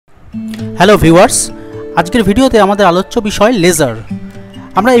Hello viewers, আজকের ভিডিওতে আমাদের আলোচ্য বিষয় লেজার।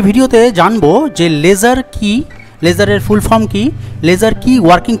 আমরা এই ভিডিওতে জানবো যে লেজার কি, লেজারের ফুল ফর্ম কি, লেজার কি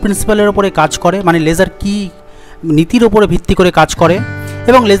ওয়ার্কিং প্রিন্সিপালের উপরে কাজ করে, মানে লেজার কি নীতির উপরে ভিত্তি করে কাজ করে,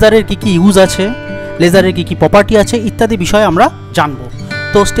 এবং লেজারের কি কি ইউজ আছে, লেজারের কি কি প্রপার্টি আছে ইত্যাদি বিষয়ে আমরা জানবো।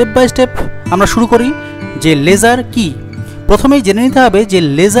 তো স্টেপ বাই স্টেপ আমরা শুরু করি যে লেজার কি। প্রথমেই জেনে নিতে হবে যে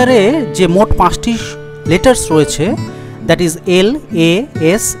লেজারে যে মোট 5টি লেটার্স রয়েছে, that is L, A,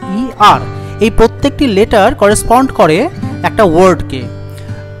 S, ই, আর। এই প্রত্যেকটি লেটার করেসপন্ড করে একটা ওয়ার্ডকে।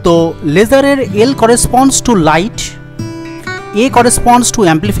 তো লেজারের এল corresponds two light, A corresponds two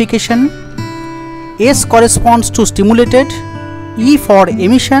amplification, S corresponds two stimulated, E for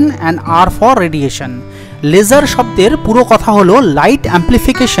emission and R for radiation. Laser শব্দের পুরো কথা হলো light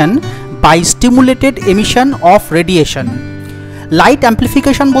amplification by stimulated emission of radiation. Light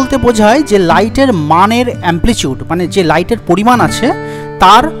amplification বলতে বোঝায় যে লাইটের মানের অ্যাম্প্লিটিউড, মানে যে লাইটের পরিমাণ আছে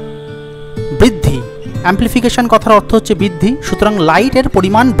তার বৃদ্ধি। অ্যাম্প্লিফিকেশন কথার অর্থ হচ্ছে বৃদ্ধি। সুতরাং লাইটের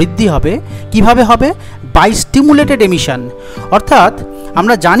পরিমাণ বৃদ্ধি হবে। কিভাবে হবে? By stimulated emission. অর্থাৎ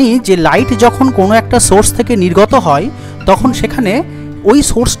আমরা জানি যে লাইট যখন কোনো একটা সোর্স থেকে নির্গত হয় তখন সেখানে ওই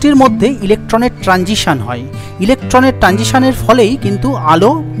সোর্সটির মধ্যে ইলেকট্রনের ট্রানজিশন হয়। ইলেকট্রনের ট্রানজিশনের ফলেই কিন্তু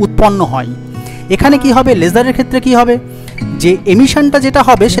আলো উৎপন্ন হয়। এখানে কি হবে? লেজারের ক্ষেত্রে কি হবে? যে এমিশনটা যেটা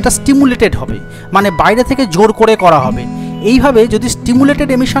হবে সেটা স্টিমুলেটেড হবে, মানে বাইরে থেকে জোর করে করা হবে। এইভাবে যদি স্টিমুলেটেড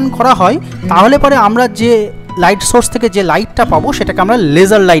এমিশন করা হয় তাহলে পরে আমরা যে লাইট সোর্স থেকে যে লাইটটা পাবো সেটাকে আমরা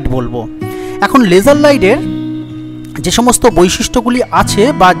লেজার লাইট বলবো। এখন লেজার লাইটের যে সমস্ত বৈশিষ্ট্যগুলি আছে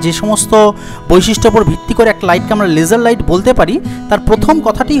বা যে সমস্ত বৈশিষ্ট্যের উপর ভিত্তি করে একটা লাইটকে আমরা লেজার লাইট বলতে পারি, তার প্রথম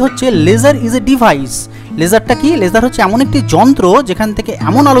কথাটি হচ্ছে লেজার ইজ এ ডিভাইস। লেজারটা কি? লেজার হচ্ছে এমন একটি যন্ত্র যেখান থেকে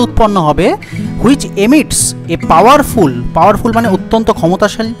এমন আলো উৎপন্ন হবে হুইচ এমিটস এ পাওয়ারফুল মানে অত্যন্ত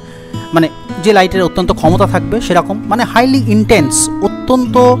ক্ষমতাশালী, মানে যে লাইটের অত্যন্ত ক্ষমতা থাকবে সেরকম, মানে হাইলি ইন্টেন্স,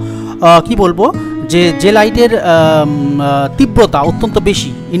 অত্যন্ত কি বলবো, যে লাইটের তীব্রতা অত্যন্ত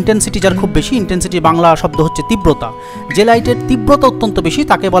বেশি, ইন্টেন্সিটি যার খুব বেশি, ইন্টেন্সিটি বাংলা শব্দ হচ্ছে তীব্রতা। যে লাইটের তীব্রতা অত্যন্ত বেশি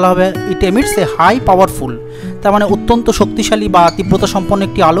তাকে বলা হবে ইট এমিটস এ হাই পাওয়ারফুল, তার মানে অত্যন্ত শক্তিশালী বা তীব্রতা সম্পন্ন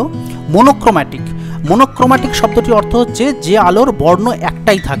একটি আলো। মোনোক্রোম্যাটিক, মোনোক্রোম্যাটিক শব্দটির অর্থ হচ্ছে যে আলোর বর্ণ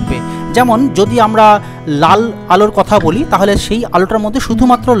একটাই থাকবে। যেমন যদি আমরা লাল আলোর কথা বলি তাহলে সেই আলোটার মধ্যে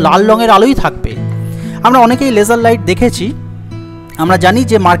শুধুমাত্র লাল রঙের আলোই থাকবে। আমরা অনেকেই লেজার লাইট দেখেছি। আমরা জানি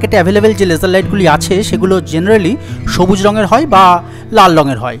যে মার্কেটে অ্যাভেলেবেল যে লেজার লাইটগুলি আছে সেগুলো জেনারেলি সবুজ রঙের হয় বা লাল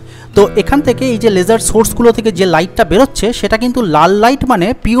রঙের হয়। তো এখান থেকে এই যে লেজার সোর্সগুলো থেকে যে লাইটটা বেরোচ্ছে সেটা কিন্তু লাল লাইট, মানে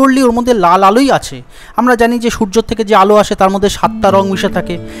পিওরলি ওর মধ্যে লাল আলোই আছে। আমরা জানি যে সূর্য থেকে যে আলো আসে তার মধ্যে 7টা রং মিশে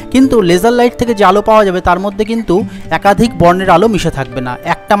থাকে, কিন্তু লেজার লাইট থেকে যে আলো পাওয়া যাবে তার মধ্যে কিন্তু একাধিক বর্ণের আলো মিশে থাকবে না,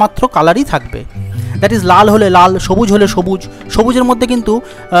 একটা মাত্র কালারই থাকবে। দ্যাট ইজ লাল হলে লাল, সবুজ হলে সবুজ। সবুজের মধ্যে কিন্তু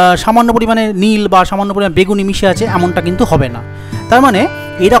সামান্য পরিমাণে নীল বা সামান্য পরিমাণে বেগুনি মিশে আছে এমনটা কিন্তু হবে না। তার মানে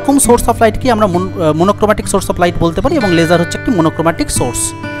এরকম সোর্স অফ লাইটকে আমরা মোনোক্রোম্যাটিক সোর্স অফ লাইট বলতে পারি, এবং লেজার হচ্ছে একটি মোনোক্রোম্যাটিক সোর্স।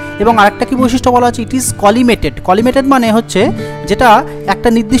 এবং আরেকটা কি বৈশিষ্ট্য বলা আছে? It is collimated. কলিমেটেড মানে হচ্ছে যেটা একটা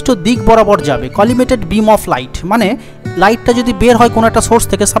নির্দিষ্ট দিক বরাবর যাবে। কলিমেটেড বিম অফ লাইট মানে লাইটটা যদি বের হয় কোনো একটা সোর্স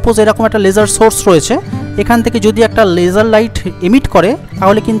থেকে, সাপোজ এরকম একটা লেজার সোর্স রয়েছে, এখান থেকে যদি একটা লেজার লাইট এমিট করে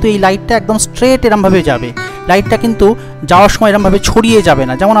তাহলে কিন্তু এই লাইটটা একদম স্ট্রেট এরমভাবে যাবে। লাইটটা কিন্তু যাওয়ার সময় এরমভাবে ছড়িয়ে যাবে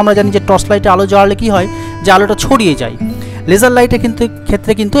না। যেমন আমরা জানি যে টর্চ লাইটে আলো জ্বালালে কি হয়, যে আলোটা ছড়িয়ে যায়। লেজার লাইটের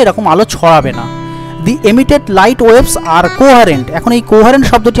ক্ষেত্রে কিন্তু এরকম আলো ছড়াবে না। দি এমিটেড লাইট ওয়েভস আর কোহারেন্ট। এখন এই কোহারেন্ট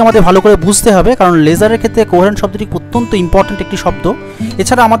শব্দটি আমাদের ভালো করে বুঝতে হবে, কারণ লেজারের ক্ষেত্রে কোহারেন্ট শব্দটি অত্যন্ত ইম্পর্ট্যান্ট একটি শব্দ।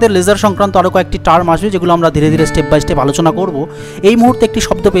 এছাড়া আমাদের লেজার সংক্রান্ত আরও কয়েকটি টার্ম আসবে যেগুলো আমরা ধীরে ধীরে স্টেপ বাই স্টেপ আলোচনা করব। এই মুহূর্তে একটি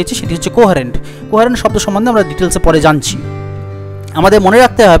শব্দ পেয়েছি, সেটি হচ্ছে কোহারেন্ট। কোহারেন্ট শব্দ সম্বন্ধে আমরা ডিটেলসে পরে জানছি। আমাদের মনে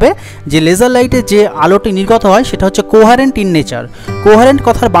রাখতে হবে যে লেজার লাইটে যে আলোটি নির্গত হয় সেটা হচ্ছে কোহারেন্ট ইন নেচার। কোহারেন্ট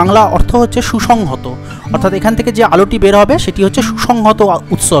কথার বাংলা অর্থ হচ্ছে সুসংহত, অর্থাৎ এখান থেকে যে আলোটি বের হবে সেটি হচ্ছে সুসংহত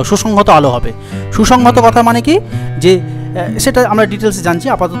উৎস, সুসংহত আলো হবে। সুসংহত কথা মানে কি, যে সেটা আমরা ডিটেলসে জানছি,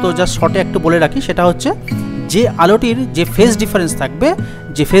 আপাতত জাস্ট শর্টে একটু বলে রাখি। সেটা হচ্ছে যে আলোটির যে ফেজ ডিফারেন্স থাকবে,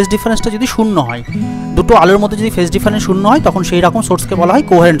 যে ফেজ ডিফারেন্সটা যদি শূন্য হয়, দুটো আলোর মধ্যে যদি ফেজ ডিফারেন্স শূন্য হয় তখন সেই রকম সোর্সকে বলা হয়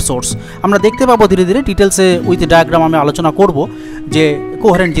কোহারেন্ট সোর্স। আমরা দেখতে পাবো ধীরে ধীরে ডিটেলসে উইথ ডায়াগ্রাম আমি আলোচনা করব যে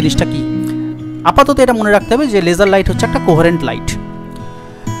কোহারেন্ট জিনিসটা কি। আপাতত এটা মনে রাখতে হবে যে লেজার লাইট হচ্ছে একটা কোহারেন্ট লাইট।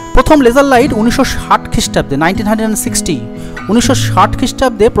 প্রথম লেজার লাইট 1960 খ্রিস্টাব্দে, 1960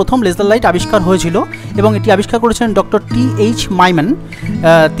 খ্রিস্টাব্দে প্রথম লেজার লাইট আবিষ্কার হয়েছিল, এবং এটি আবিষ্কার করেছিলেন ডক্টর টি.এইচ. মাইম্যান।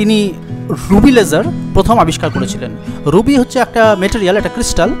 তিনি রুবি লেজার প্রথম আবিষ্কার করেছিলেন। রুবি হচ্ছে একটা মেটেরিয়াল, একটা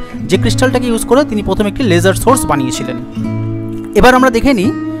ক্রিস্টাল, যে ক্রিস্টালটাকে ইউজ করে তিনি প্রথম একটি লেজার সোর্স বানিয়েছিলেন। এবার আমরা দেখে নিই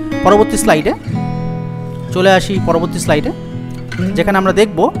পরবর্তী স্লাইডে, চলে আসি পরবর্তী স্লাইডে, যেখানে আমরা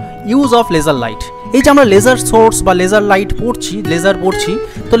দেখব ইউজ অফ লেজার লাইট। এই যে আমরা লেজার সোর্স বা লেজার লাইট পড়ছি, লেজার পড়ছি,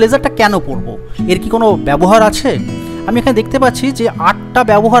 তো লেজারটা কেন পড়বো? এর কি কোনো ব্যবহার আছে? আমি এখানে দেখতে পাচ্ছি যে 8টা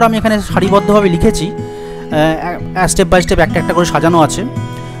ব্যবহার আমি এখানে সারিবদ্ধভাবে লিখেছি, স্টেপ বাই স্টেপ একটা একটা করে সাজানো আছে।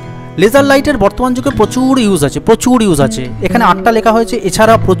 লেজার লাইটের বর্তমান যুগে প্রচুর ইউজ আছে, এখানে 8টা লেখা হয়েছে।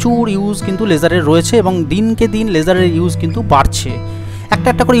 এছাড়া প্রচুর ইউজ কিন্তু লেজারের রয়েছে এবং দিনকে দিন লেজারের ইউজ কিন্তু বাড়ছে। একটা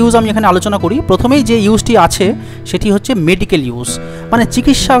একটা করে ইউজ আমি এখানে আলোচনা করি। প্রথমেই যে ইউজটি আছে সেটি হচ্ছে মেডিকেল ইউজ, মানে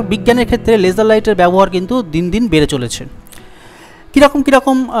চিকিৎসা বিজ্ঞানের ক্ষেত্রে লেজার লাইটের ব্যবহার কিন্তু দিন দিন বেড়ে চলেছে।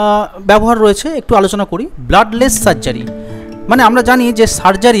 কীরকম ব্যবহার রয়েছে একটু আলোচনা করি। ব্লাডলেস সার্জারি, মানে আমরা জানি যে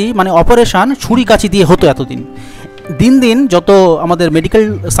সার্জারি মানে অপারেশান ছুরি কাঁচি দিয়ে হতো এতদিন। দিন দিন যত আমাদের মেডিকেল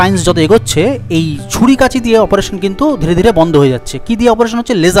সায়েন্স যত এগোচ্ছে, এই ছুরি কাঁচি দিয়ে অপারেশন কিন্তু ধীরে ধীরে বন্ধ হয়ে যাচ্ছে। কী দিয়ে অপারেশন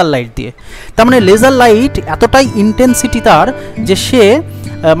হচ্ছে? লেজার লাইট দিয়ে। তার মানে লেজার লাইট এতটাই ইন্টেন্সিটি তার যে সে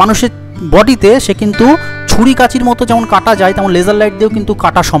মানুষের বডিতে সে কিন্তু ছুরি কাঁচির মতো যেমন কাটা যায়, তেমন লেজার লাইট দিয়েও কিন্তু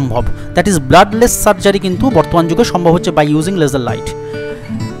কাটা সম্ভব। দ্যাট ইজ ব্লাডলেস সার্জারি কিন্তু বর্তমান যুগে সম্ভব হচ্ছে বাই ইউজিং লেজার লাইট।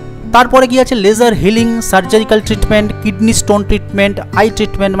 তারপরে কি আছে? Laser healing, surgical treatment, kidney stone treatment, I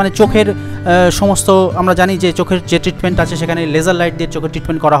treatment, মানে চোখের সমস্ত আমরা জানি যে চোখের যে ট্রিটমেন্ট আছে সেখানে লেজার লাইট দিয়ে চোখের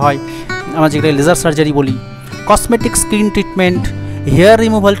ট্রিটমেন্ট করা হয়, আমরা যেটা লেজার সার্জারি বলি। Cosmetic skin treatment, hair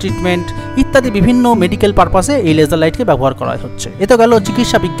removal treatment ইত্যাদি বিভিন্ন মেডিকেল পারপাসে এই লেজার লাইটকে ব্যবহার করা হচ্ছে। এতে গেল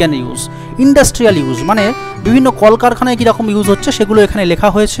চিকিৎসা বিজ্ঞানের ইউজ। ইন্ডাস্ট্রিয়াল ইউজ, মানে বিভিন্ন কলকারখানায় কীরকম ইউজ হচ্ছে সেগুলো এখানে লেখা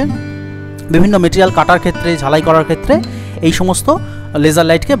হয়েছে। বিভিন্ন মেটেরিয়াল কাটার ক্ষেত্রে, ঝালাই করার ক্ষেত্রে এই সমস্ত লেজার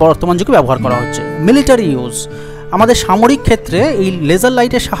লাইটকে বর্তমান যুগে ব্যবহার করা হচ্ছে। মিলিটারি ইউজ, আমাদের সামরিক ক্ষেত্রে এই লেজার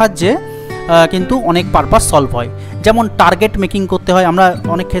লাইটের সাহায্যে কিন্তু অনেক পারপাস সলভ হয়। যেমন টার্গেট মেকিং করতে হয়, আমরা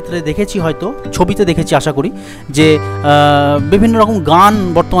অনেক ক্ষেত্রে দেখেছি, হয়তো ছবিতে দেখেছি আশা করি, যে বিভিন্ন রকম গান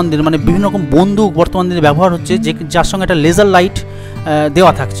বর্তমান দিনে, মানে বিভিন্ন রকম বন্দুক বর্তমান দিনে ব্যবহার হচ্ছে যে যার সঙ্গে একটা লেজার লাইট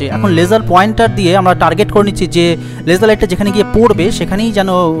দেওয়া থাকছে। এখন লেজার পয়েন্টার দিয়ে আমরা টার্গেট করে নিচ্ছি যে লেজার লাইটটা যেখানে গিয়ে পড়বে সেখানেই যেন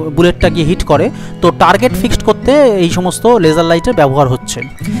বুলেটটা গিয়ে হিট করে। তো টার্গেট ফিক্সড করতে এই সমস্ত লেজার লাইটের ব্যবহার হচ্ছে।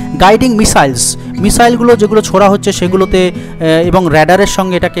 গাইডিং মিসাইলগুলো যেগুলো ছোড়া হচ্ছে সেগুলোতে এবং র্যাডারের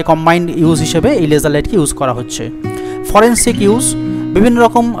সঙ্গে এটাকে কম্বাইন্ড ইউজ হিসেবে এই লেজার লাইটকে ইউজ করা হচ্ছে। ফরেন্সিক ইউজ, বিভিন্ন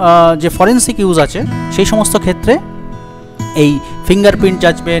রকম যে ফরেন্সিক ইউজ আছে সেই সমস্ত ক্ষেত্রে এই ফিঙ্গারপ্রিন্ট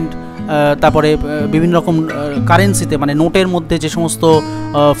জাজমেন্ট, তারপরে বিভিন্ন রকম কারেন্সিতে, মানে নোটের মধ্যে যে সমস্ত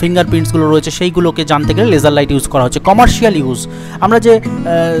ফিঙ্গারপ্রিন্টসগুলো রয়েছে সেইগুলোকে জানতে গেলে লেজার লাইট ইউজ করা হচ্ছে। কমার্শিয়াল ইউজ, আমরা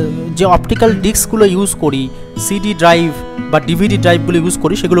যে অপটিক্যাল ডিস্কগুলো ইউজ করি, সিডি ড্রাইভ বা ডিভিডি ড্রাইভগুলো ইউজ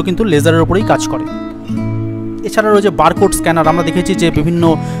করি, সেগুলো কিন্তু লেজারের উপরেই কাজ করে। এছাড়া রয়েছে বারকোড স্ক্যানার, আমরা দেখেছি যে বিভিন্ন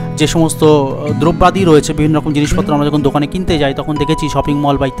যে সমস্ত দ্রব্যাদি রয়েছে, বিভিন্ন রকম জিনিসপত্র আমরা যখন দোকানে কিনতে যাই তখন দেখেছি শপিং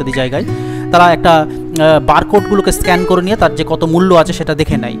মল বা ইত্যাদি জায়গায় তারা একটা বারকোডগুলোকে স্ক্যান করে নিয়ে তার যে কত মূল্য আছে সেটা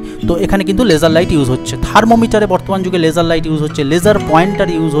দেখে নেয়। তো এখানে কিন্তু লেজার লাইট ইউজ হচ্ছে। থার্মোমিটারে বর্তমান যুগে লেজার লাইট ইউজ হচ্ছে, লেজার পয়েন্টার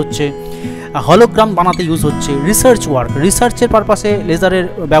ইউজ হচ্ছে, হলোগ্রাম বানাতে ইউজ হচ্ছে। রিসার্চের পারপাসে লেজারের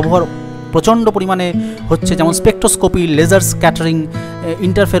ব্যবহার প্রচণ্ড পরিমাণে হচ্ছে, যেমন spectroscopy, laser scattering,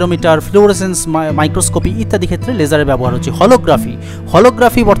 interferometer, fluorescence microscopy ইত্যাদি ক্ষেত্রে লেজারের ব্যবহার হচ্ছে।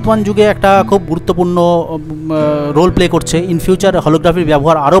 হলোগ্রাফি বর্তমান যুগে একটা খুব গুরুত্বপূর্ণ রোল প্লে করছে। ইন ফিউচার হলোগ্রাফির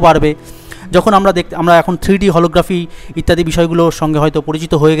ব্যবহার আরও বাড়বে। যখন আমরা এখন 3D হলোগ্রাফি ইত্যাদি বিষয়গুলোর সঙ্গে হয়তো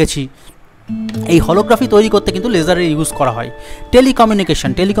পরিচিত হয়ে গেছি। এই হলোগ্রাফি তৈরি করতে কিন্তু লেজারের ইউজ করা হয়।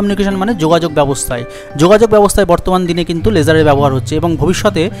 টেলিকমিউনিকেশন মানে যোগাযোগ ব্যবস্থায় বর্তমান দিনে কিন্তু লেজারের ব্যবহার হচ্ছে এবং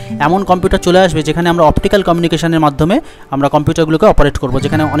ভবিষ্যতে এমন কম্পিউটার চলে আসবে যেখানে আমরা অপটিক্যাল কমিউনিকেশনের মাধ্যমে আমরা কম্পিউটারগুলোকে অপারেট করব,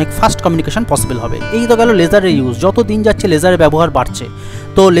 যেখানে অনেক ফাস্ট কমিউনিকেশন পসিবল হবে। এই তো গেল লেজারের ইউজ। যত দিন যাচ্ছে লেজারের ব্যবহার বাড়ছে।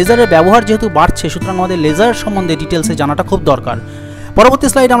 তো লেজারের ব্যবহার যেহেতু বাড়ছে, সুতরাং আমাদের লেজার সম্বন্ধে ডিটেলসে জানাটা খুব দরকার। পরবর্তী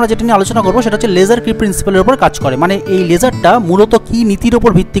স্লাইডে আমরা যেটা নিয়ে আলোচনা করবো সেটা হচ্ছে লেজার কি প্রিন্সিপালের উপর কাজ করে, মানে এই লেজারটা মূলত কি নীতির উপর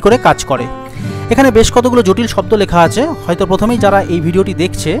ভিত্তি করে কাজ করে। এখানে বেশ কতগুলো জটিল শব্দ লেখা আছে, হয়তো প্রথমেই যারা এই ভিডিওটি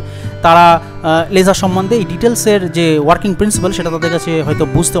দেখছে তারা লেজার সম্বন্ধে এই ডিটেলসের যে ওয়ার্কিং প্রিন্সিপাল সেটা তাদের কাছে হয়তো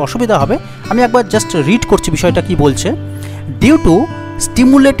বুঝতে অসুবিধা হবে। আমি একবার জাস্ট রিড করছি বিষয়টা কি বলছে। Due to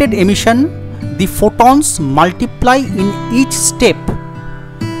stimulated emission the photons multiply in each step.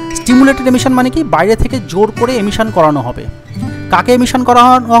 Stimulated emission মানে কি? বাইরে থেকে জোর করে এমিশন করানো হবে। কাকে এমিশন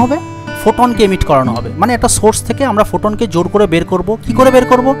করানো হবে? ফোটনকে এমিট করানো হবে। মানে একটা সোর্স থেকে আমরা ফোটনকে জোর করে বের করব। কি করে বের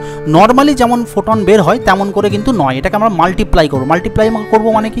করব? নর্মালি যেমন ফোটন বের হয় তেমন করে কিন্তু নয়, এটাকে আমরা মাল্টিপ্লাই করব।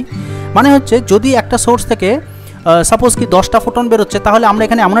 মানে কি? মানে হচ্ছে যদি একটা সোর্স থেকে সাপোজ কি 10টা ফোটন বেরোচ্ছে, তাহলে আমরা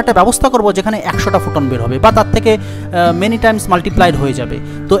এখানে এমন একটা ব্যবস্থা করব যেখানে 100টা ফোটন বের হবে বা তার থেকে মেনি টাইমস মাল্টিপ্লাইড হয়ে যাবে।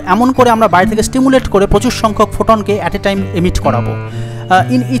 তো এমন করে আমরা বাইরে থেকে স্টিমুলেট করে প্রচুর সংখ্যক ফোটনকে অ্যাট এ টাইম এমিট করাবো।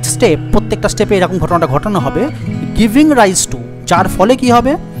 ইন ইচ স্টেপ, প্রত্যেকটা স্টেপে এরকম ঘটনাটা ঘটানো হবে। গিভিং রাইজ টু, যার ফলে কি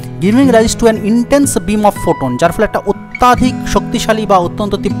হবে? Giving rise to an intense beam of photon, যার ফলে একটা অত্যাধিক শক্তিশালী বা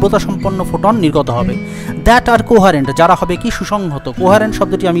অত্যন্ত তীব্রতা সম্পন্ন ফোটন নির্গত হবে। দ্যাট আর কোহারেন্ট, যারা হবে কি সুসংহত। কোহারেন্ট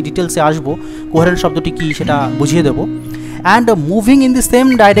শব্দটি আমি ডিটেলসে আসবো, কোহারেন্ট শব্দটি কি সেটা বুঝিয়ে দেবো। And moving in the same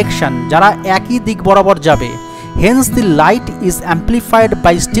direction, যারা একই দিক বরাবর যাবে। Haynes the light is অ্যাম্প্লিফাইড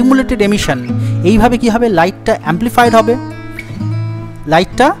by stimulated emission. এইভাবে কি হবে, লাইটটা অ্যাম্প্লিফাইড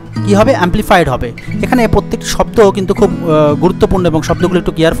হবে, এখানে প্রত্যেকটি শব্দ কিন্তু খুব গুরুত্বপূর্ণ এবং শব্দগুলো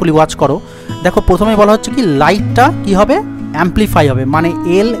একটু কেয়ারফুলি ওয়াচ করো। দেখো প্রথমেই বলা হচ্ছে কি লাইটটা কি হবে, অ্যাম্প্লিফাই হবে, মানে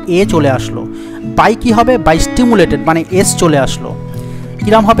LA চলে আসলো। বাই কি হবে, বাই স্টিমুলেটেড, মানে S চলে আসলো।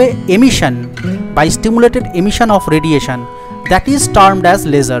 কিরম হবে, emission, by stimulated emission of radiation, that is termed as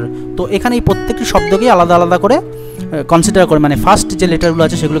laser. তো এখানে এই প্রত্যেকটি শব্দকে আলাদা আলাদা করে কনসিডার করে, মানে ফার্স্ট যে লেটারগুলো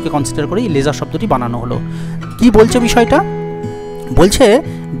আছে সেগুলোকে কনসিডার করে এই লেজার শব্দটি বানানো হলো। কি বলছে বিষয়টা, বলছে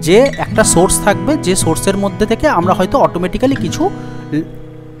যে একটা সোর্স থাকবে, যে সোর্সের মধ্যে থেকে আমরা হয়তো অটোমেটিক্যালি কিছু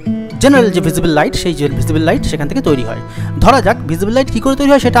জেনারেল যে ভিজিবল লাইট, সেই যে ভিজিবল লাইট সেখান থেকে তৈরি হয়। ধরা যাক ভিজিবল লাইট কী করে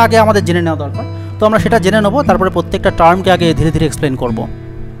তৈরি হয় সেটা আগে আমাদের জেনে নেওয়া দরকার। তো আমরা সেটা জেনে নেবো, তারপরে প্রত্যেকটা টার্মকে আগে ধীরে ধীরে এক্সপ্লেন করব।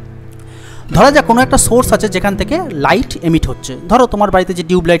 ধরা যাক কোনো একটা সোর্স আছে যেখান থেকে লাইট এমিট হচ্ছে। ধরো তোমার বাড়িতে যে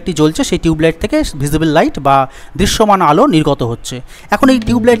টিউব লাইটটি জ্বলছে সেই টিউব লাইট থেকে ভিজিবল লাইট বা দৃশ্যমান আলো নির্গত হচ্ছে। এখন এই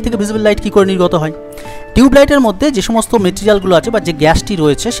টিউব লাইট থেকে ভিজিবল লাইট কী করে নির্গত হয়, টিউব লাইটের মধ্যে যে সমস্ত মেটেরিয়ালগুলো আছে বা যে গ্যাসটি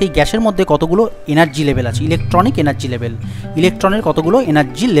রয়েছে সেই গ্যাসের মধ্যে কতগুলো এনার্জি লেভেল আছে, ইলেকট্রনিক এনার্জি লেভেল, ইলেকট্রনের কতগুলো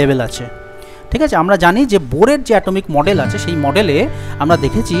এনার্জি লেভেল আছে। ঠিক আছে, আমরা জানি যে বোরের যে অ্যাটমিক মডেল আছে সেই মডেলে আমরা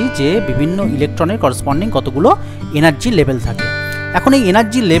দেখেছি যে বিভিন্ন ইলেকট্রনের করসপন্ডিং কতগুলো এনার্জি লেভেল থাকে। এখন এই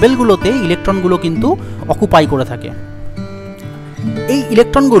এনার্জি লেভেলগুলোতে ইলেকট্রনগুলো কিন্তু অকুপাই করে থাকে। এই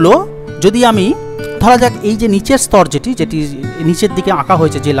ইলেকট্রনগুলো যদি আমি ধরা যাক এই যে নিচের স্তর যেটি নিচের দিকে আঁকা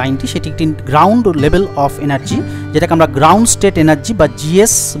হয়েছে যে লাইনটি, সেটি একটি গ্রাউন্ড লেভেল অফ এনার্জি, যেটাকে আমরা গ্রাউন্ড স্টেট এনার্জি বা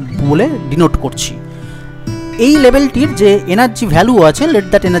GS বলে ডিনোট করছি। এই লেভেলটির যে এনার্জি ভ্যালু আছে, late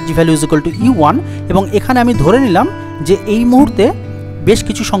that energy value is equal to E1, এবং এখানে আমি ধরে নিলাম যে এই মুহূর্তে বেশ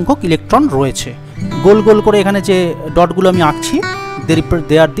কিছু সংখ্যক ইলেকট্রন রয়েছে। গোল গোল করে এখানে যে ডটগুলো আমি আঁকছি,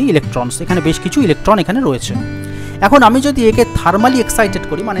 দে আর দি ইলেকট্রনস, এখানে বেশ কিছু ইলেকট্রন এখানে রয়েছে। এখন আমি যদি একে থার্মালি এক্সাইটেড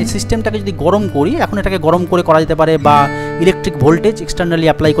করি, মানে সিস্টেমটাকে যদি গরম করি, এখন এটাকে গরম করে করা যেতে পারে বা ইলেকট্রিক ভোল্টেজ এক্সটার্নালি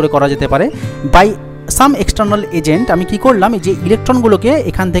অ্যাপ্লাই করে করা যেতে পারে বাই সাম এক্সটার্নাল এজেন্ট। আমি কি করলাম, এই যে ইলেকট্রনগুলোকে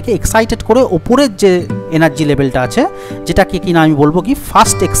এখান থেকে এক্সাইটেড করে ওপরের যে এনার্জি লেভেলটা আছে, যেটাকে কিনা আমি বলবো কি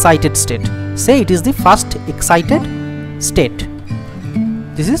first excited state, say it is the first excited state,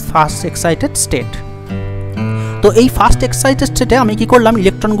 this is first excited state. তো এই ফার্স্ট এক্সাইটেড স্টেটে আমি কি করলাম,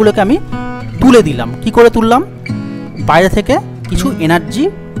 ইলেকট্রনগুলোকে আমি তুলে দিলাম। কি করে তুললাম, বাইরে থেকে কিছু এনার্জি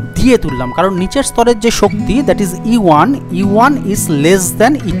দিয়ে তুললাম, কারণ নিচের স্তরের যে শক্তি that is E1 is less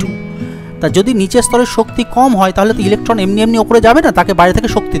than E2। তা যদি নিচের স্তরের শক্তি কম হয় তাহলে তো ইলেকট্রন এমনি এমনি ওপরে যাবে না, তাকে বাইরে থেকে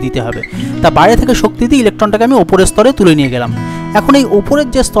শক্তি দিতে হবে। তা বাইরে থেকে শক্তি দিয়ে ইলেকট্রনটাকে আমি ওপরের স্তরে তুলে নিয়ে গেলাম। এখন এই ওপরের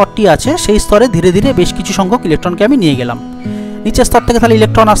যে স্তরটি আছে সেই স্তরে ধীরে ধীরে বেশ কিছু সংখ্যক ইলেকট্রনকে আমি নিয়ে গেলাম। নিচের স্তর থেকে তাহলে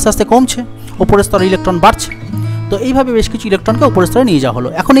ইলেকট্রন আস্তে আস্তে কমছে, ওপরের স্তরে ইলেকট্রন বাড়ছে। তো এইভাবে বেশ কিছু ইলেকট্রনকে উপরের স্তরে নিয়ে যাওয়া হলো।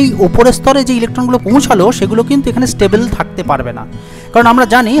 এখন এই উপরের স্তরে যে ইলেকট্রনগুলো পৌঁছালো সেগুলো কিন্তু এখানে স্টেবল থাকতে পারবে না, কারণ আমরা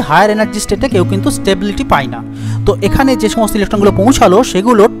জানি হায়ার এনার্জি স্টেটে কেউ কিন্তু স্টেবিলিটি পায় না। তো এখানে যে সমস্ত ইলেকট্রনগুলো পৌঁছালো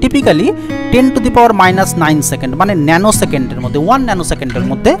সেগুলো টিপিক্যালি 10⁹ সেকেন্ড, মানে ন্যানো সেকেন্ডের মধ্যে, 1 ন্যানো সেকেন্ডের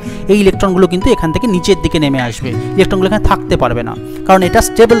মধ্যে এই ইলেকট্রনগুলো কিন্তু এখান থেকে নিচের দিকে নেমে আসবে। ইলেকট্রনগুলো এখানে থাকতে পারবে না, কারণ এটা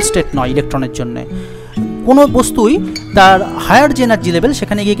স্টেবল স্টেট নয় ইলেকট্রনের জন্য। কোনো বস্তুই তার হায়ার যে এনার্জি লেভেল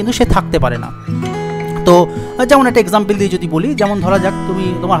সেখানে গিয়ে কিন্তু সে থাকতে পারে না। তো যেমন একটা এক্সাম্পল দিয়ে যদি বলি, যেমন ধরা যাক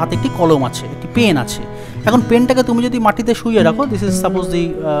তোমার হাতে একটি কলম আছে, একটি পেন আছে। এখন পেনটাকে তুমি যদি মাটিতে শুইয়ে রাখো, this is suppose the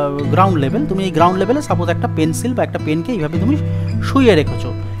ground level, তুমি এই গ্রাউন্ড লেভেলে সাপোজ একটা পেন্সিল বা একটা পেনকে এইভাবে তুমি শুইয়ে রেখেছো,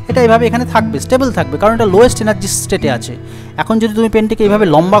 এটা এইভাবে এখানে থাকবে, স্টেবল থাকবে, কারণ এটা লোয়েস্ট এনার্জি স্টেটে আছে। এখন যদি তুমি পেনটিকে এইভাবে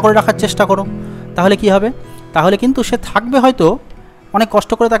লম্বা করে রাখার চেষ্টা করো তাহলে কি হবে, তাহলে কিন্তু সে থাকবে, হয়তো অনেক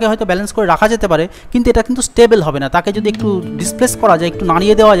কষ্ট করে তাকে হয়তো ব্যালেন্স করে রাখা যেতে পারে, কিন্তু এটা কিন্তু স্টেবল হবে না। তাকে যদি একটু ডিসপ্লেস করা যায়, একটু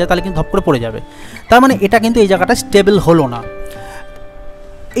নাড়িয়ে দেওয়া যায়, তাহলে কিন্তু ধপ করে পড়ে যাবে। তার মানে এটা কিন্তু এই জায়গাটা স্টেবল হলো না।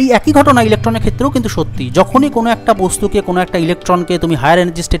 এই একই ঘটনা ইলেকট্রনের ক্ষেত্রেও কিন্তু সত্যি। যখনই কোনো একটা বস্তুকে, কোনো একটা ইলেকট্রনকে তুমি হায়ার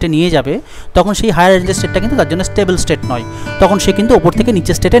এনার্জি স্টেটে নিয়ে যাবে, তখন সেই হায়ার এনার্জি স্টেটটা কিন্তু তার জন্য স্টেবল স্টেট নয়, তখন সে কিন্তু ওপর থেকে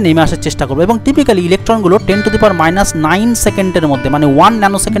নিচের স্টেটে নেমে আসার চেষ্টা করবে। এবং টিপিক্যালি ইলেকট্রনগুলো 10⁻⁹ সেকেন্ডের মধ্যে, মানে 1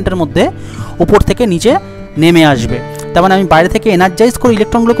 ন্যানো সেকেন্ডের মধ্যে ওপর থেকে নিচে নেমে আসবে। তার মানে আমি বাইরে থেকে এনার্জাইজ করে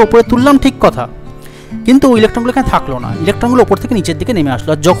ইলেকট্রনগুলোকে উপরে তুললাম, ঠিক কথা, কিন্তু ওই ইলেকট্রনগুলো এখানে থাকলো না, ইলেকট্রনগুলো ওপর থেকে নিচের দিকে নেমে আসলো।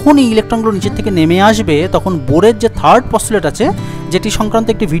 আর যখন এই ইলেকট্রনগুলো নিচের থেকে নেমে আসবে, তখন বোরের যে থার্ড পস্টুলেট আছে, যেটি সংক্রান্ত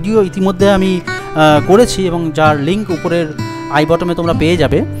একটি ভিডিও ইতিমধ্যে আমি করেছি এবং যার লিঙ্ক উপরের আই বটমে তোমরা পেয়ে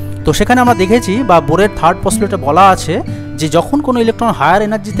যাবে। তো সেখানে আমরা দেখেছি, বা বোরের থার্ড পস্টুলেটে বলা আছে যে যখন কোনো ইলেকট্রন হায়ার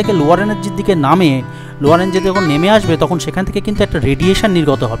এনার্জি থেকে লোয়ার এনার্জির দিকে নামে, লোয়ার এনার্জি যখন নেমে আসবে, তখন সেখান থেকে কিন্তু একটা রেডিয়েশন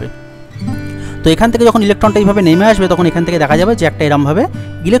নির্গত হবে। তো এখান থেকে যখন ইলেকট্রনটা এইভাবে নেমে আসবে, তখন এখান থেকে দেখা যাবে যে একটা এরমভাবে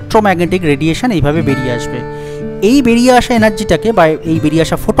ইলেকট্রোম্যাগনেটিক রেডিয়েশন এইভাবে বেরিয়ে আসবে। এই বেরিয়ে আসা এনার্জিটাকে বা এই বেরিয়ে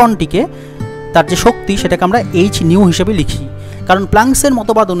আসা ফোটনটিকে, তার যে শক্তি, সেটাকে আমরা H নিউ হিসেবে লিখি। কারণ প্ল্যাঙ্কসের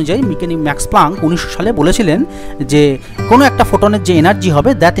মতবাদ অনুযায়ী ম্যাক্স প্লাঙ্ক 1900 সালে বলেছিলেন যে কোনো একটা ফোটনের যে এনার্জি হবে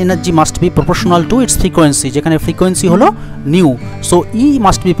that energy must be proportional to its frequency, যেখানে ফ্রিকোয়েন্সি হলো new, so E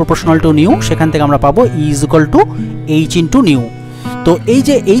must be proportional to new, সেখান থেকে আমরা পাবো ই is equal to H into new. তো এই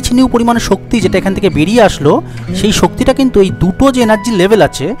যে এইচ নিউ পরিমাণের শক্তি যেটা এখান থেকে বেরিয়ে আসলো, সেই শক্তিটা কিন্তু এই দুটো যে এনার্জি লেভেল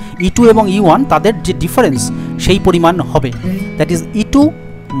আছে E2 এবং E1 তাদের যে ডিফারেন্স সেই পরিমাণ হবে, that is E2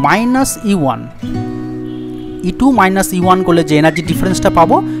 minus E1। E2 minus E1 করলে যে এনার্জি ডিফারেন্সটা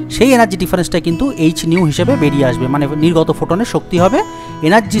পাবো সেই এনার্জি ডিফারেন্সটা কিন্তু এইচ নিউ হিসেবে বেরিয়ে আসবে, মানে নির্গত ফোটনের শক্তি হবে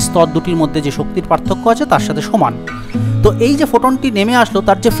এনার্জি স্তর দুটির মধ্যে যে শক্তির পার্থক্য আছে তার সাথে সমান। তো এই যে ফোটনটি নেমে আসলো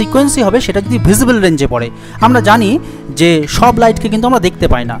তার যে ফ্রিকোয়েন্সি হবে সেটা যদি ভিজিবল রেঞ্জে পড়ে, আমরা জানি যে সব লাইটকে কিন্তু আমরা দেখতে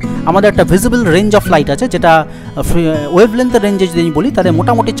পাই না, আমাদের একটা ভিজিবল রেঞ্জ অফ লাইট আছে, যেটা ওয়েভলেন্থের রেঞ্জে যদি আমি বলি তাহলে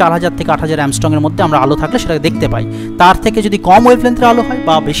মোটামুটি 4000 থেকে 8000 অ্যামস্ট্রংয়ের মধ্যে আমরা আলো থাকলে সেটাকে দেখতে পাই। তার থেকে যদি কম ওয়েভলেন্থের আলো হয়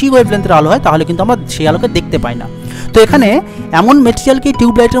বা বেশি ওয়েভলেন্থের আলো হয় তাহলে কিন্তু আমরা সেই আলোকে দেখতে পাই না। তো এখানে এমন মেটেরিয়ালকে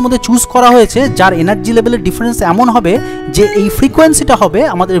টিউবলাইটের মধ্যে চুজ করা হয়েছে যার এনার্জি লেভেলের ডিফারেন্স এমন হবে যে এই ফ্রিকোয়েন্সিটা হবে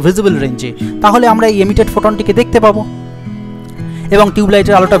আমাদের ভিজিবল রেঞ্জে, তাহলে আমরা এই এমিটেড ফোটনটিকে দেখতে পাবো এবং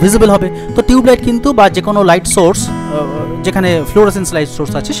টিউবলাইটের আলোটা ভিজিবল হবে। তো টিউবলাইট কিন্তু বা যে কোনো লাইট সোর্স যেখানে ফ্লোরোসেন্স লাইট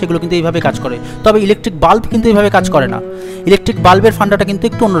সোর্স আছে সেগুলো কিন্তু এইভাবে কাজ করে, তবে ইলেকট্রিক বাল্ব কিন্তু এইভাবে কাজ করে না। ইলেকট্রিক বাল্বের ফান্ডাটা কিন্তু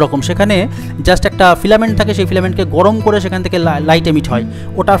একটু অন্যরকম, সেখানে জাস্ট একটা ফিলামেন্ট থাকে, সেই ফিলামেন্টকে গরম করে সেখান থেকে লাইট এমিট হয়,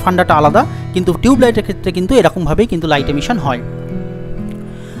 ওটার ফান্ডাটা আলাদা, কিন্তু টিউবলাইটের ক্ষেত্রে কিন্তু এরকমভাবেই কিন্তু লাইট এমিশন হয়।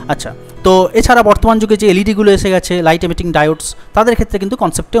 আচ্ছা, তো এছাড়া বর্তমান যুগে যে এলইডিগুলো এসে গেছে লাইট এমিটিং ডায়োডস, তাদের ক্ষেত্রে কিন্তু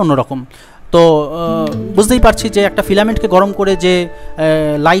কনসেপ্টে অন্যরকম। তো বুঝতেই পারছি যে একটা ফিলামেন্টকে গরম করে যে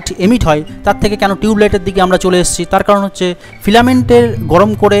লাইট এমিট হয় তার থেকে কেন টিউবলাইটের দিকে আমরা চলে এসেছি, তার কারণ হচ্ছে ফিলামেন্টের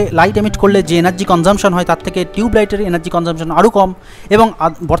গরম করে লাইট এমিট করলে যে এনার্জি কনজামশন হয় তার থেকে টিউবলাইটের এনার্জি কনজামশন আরও কম, এবং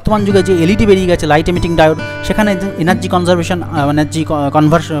বর্তমান যুগে যে এলইডি বেরিয়ে গেছে লাইট এমিটিং ডায়োড, সেখানে এনার্জি কনজারভেশন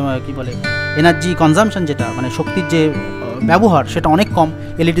এনার্জি কনজামশন যেটা মানে শক্তির যে ব্যবহার সেটা অনেক কম,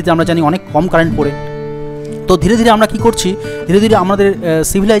 এলইডিতে আমরা জানি অনেক কম কারেন্ট পড়ে। তো ধীরে ধীরে আমরা কি করছি, ধীরে ধীরে আমাদের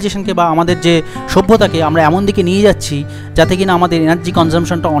সিভিলাইজেশনকে বা আমাদের যে সভ্যতাকে আমরা এমন দিকে নিয়ে যাচ্ছি যাতে কিনা আমাদের এনার্জি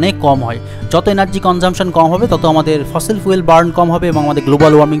কনজামশনটা অনেক কম হয়। যত এনার্জি কনজামশন কম হবে তত আমাদের ফসিল ফুয়েল বার্ন কম হবে এবং আমাদের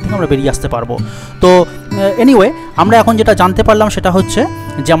গ্লোবাল ওয়ার্মিং থেকে আমরা বেরিয়ে আসতে পারবো। তো এনিওয়ে আমরা এখন যেটা জানতে পারলাম সেটা হচ্ছে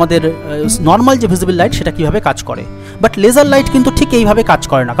যে আমাদের নর্মাল যে ভিজিবল লাইট সেটা কীভাবে কাজ করে, বাট লেজার লাইট কিন্তু ঠিক এইভাবে কাজ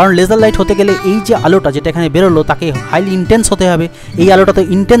করে না, কারণ লেজার লাইট হতে গেলে এই যে আলোটা যেটা এখানে বেরোলো তাকে হাইলি ইন্টেন্স হতে হবে, এই আলোটা তো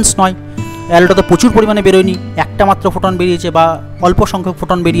ইন্টেন্স নয়, আলোটা তো প্রচুর পরিমাণে বেরোয়নি, একটা মাত্র ফোটন বেরিয়েছে বা অল্প সংখ্যক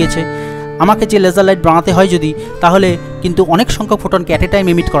ফোটন বেরিয়েছে। আমাকে যে লেজার লাইট বানাতে হয় যদি, তাহলে কিন্তু অনেক সংখ্যক ফোটনকে অ্যাট এ টাইম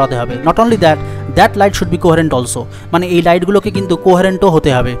এমিট করাতে হবে। Not only that light should be কোহারেন্ট also, মানে এই লাইটগুলোকে কিন্তু কোহারেন্টও হতে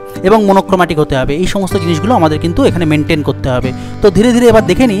হবে এবং মনোক্রোম্যাটিক হতে হবে, এই সমস্ত জিনিসগুলো আমাদের কিন্তু এখানে মেনটেন করতে হবে। তো ধীরে ধীরে এবার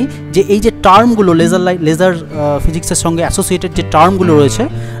দেখে নিই যে এই যে টার্মগুলো লেজার ফিজিক্সের সঙ্গে অ্যাসোসিয়েটেড যে টার্মগুলো রয়েছে,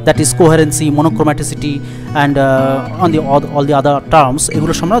 that is কোহারেন্সি, মনোক্রোম্যাটিসিটি and all the other terms,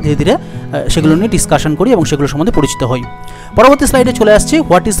 এগুলো আমরা ধীরে ধীরে সেগুলো নিয়ে ডিসকাশন করি এবং সেগুলোর সম্বন্ধে পরিচিত হই। পরবর্তী স্লাইডে চলে আসছে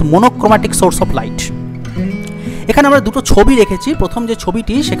what is monochromatic source of light. এখানে আমরা দুটো ছবি রেখেছি, প্রথম যে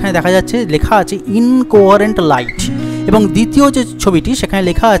ছবিটি সেখানে দেখা যাচ্ছে লেখা আছে ইনকোহারেন্ট লাইট, এবং দ্বিতীয় যে ছবিটি সেখানে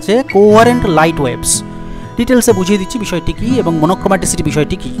লেখা আছে কোহারেন্ট লাইট ওয়েভস। ডিটেলসে বুঝিয়ে দিচ্ছি বিষয়টি কী এবং মনোক্রোম্যাটিসিটি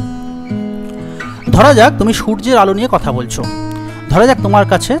বিষয়টি কী। ধরা যাক তুমি সূর্যের আলো নিয়ে কথা বলছো, ধরা যাক তোমার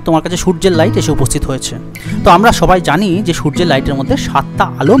কাছে সূর্যের লাইট এসে উপস্থিত হয়েছে। তো আমরা সবাই জানি যে সূর্যের লাইটের মধ্যে 7টা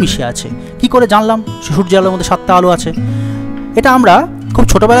আলো মিশে আছে। কি করে জানলাম সূর্যের আলোর মধ্যে 7টা আলো আছে? এটা আমরা খুব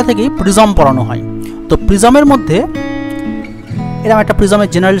ছোটোবেলা থেকেই প্রিজম পড়ানো হয়। তো প্রিজমের মধ্যে এরকম একটা প্রিজমের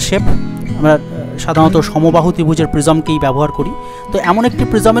জেনারেল শেপ, আমরা সাধারণত সমবাহু ত্রিভুজের প্রিজমকেই ব্যবহার করি। তো এমন একটি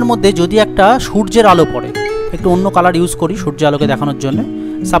প্রিজমের মধ্যে যদি একটা সূর্যের আলো পড়ে, একটু অন্য কালার ইউজ করি সূর্যের আলোকে দেখানোর জন্য।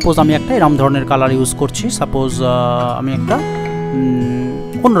 সাপোজ আমি একটা এরম ধরনের কালার ইউজ করছি, সাপোজ আমি একটা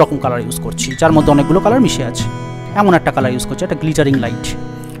অন্যরকম কালার ইউজ করছি যার মধ্যে অনেকগুলো কালার মিশে আছে, এমন একটা কালার ইউজ করছি, একটা গ্লিটারিং লাইট।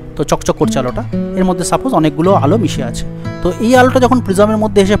 তো চকচক করছে আলোটা, এর মধ্যে সাপোজ অনেকগুলো আলো মিশে আছে। তো এই আলোটা যখন প্রিজমের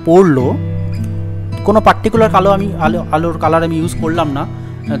মধ্যে এসে পড়লো, কোনো পার্টিকুলার আলোর কালার আমি ইউজ করলাম না,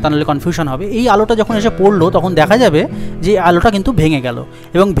 তা নাহলে কনফিউশন হবে। এই আলোটা যখন এসে পড়লো তখন দেখা যাবে যে আলোটা কিন্তু ভেঙে গেল,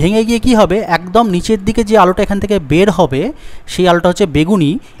 এবং ভেঙে গিয়ে কি হবে, একদম নিচের দিকে যে আলোটা এখান থেকে বের হবে সেই আলোটা হচ্ছে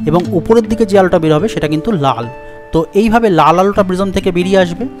বেগুনি, এবং উপরের দিকে যে আলোটা বের হবে সেটা কিন্তু লাল। তো এইভাবে লাল আলোটা প্রিজম থেকে বেরিয়ে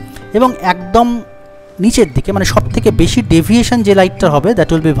আসবে, এবং একদম নিচের দিকে মানে সব থেকে বেশি ডেভিয়েশন যে লাইটটা হবে that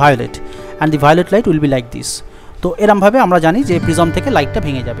will be violet, and the violet light will be like this. তো এরমভাবে আমরা জানি যে প্রিজম থেকে লাইটটা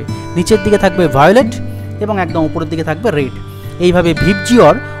ভেঙে যাবে, নিচের দিকে থাকবে ভায়োলেট এবং একদম উপরের দিকে থাকবে রেড। এইভাবে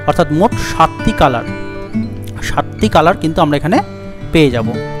ভিপজিওর অর্থাৎ মোট 7টি কালার কিন্তু আমরা এখানে পেয়ে যাব।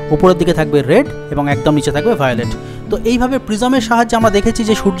 উপরের দিকে থাকবে রেড এবং একদম নিচে থাকবে ভায়োলেট। তো এইভাবে প্রিজমের সাহায্যে আমরা দেখেছি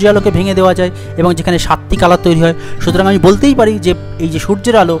যে সূর্যের আলোকে ভেঙে দেওয়া যায় এবং যেখানে 7টি কালার তৈরি হয়। সুতরাং আমি বলতেই পারি যে এই যে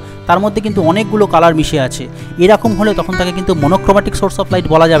সূর্যের আলো তার মধ্যে কিন্তু অনেকগুলো কালার মিশে আছে। এরকম হলে তখন তাকে কিন্তু মনোক্রোম্যাটিক সোর্স অফ লাইট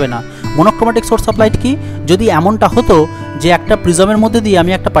বলা যাবে না। মনোক্রোম্যাটিক সোর্স অফ লাইট কি? যদি এমনটা হতো যে একটা প্রিজমের মধ্যে দিয়ে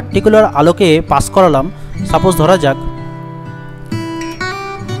আমি একটা পার্টিকুলার আলোকে পাস করালাম, সাপোজ ধরা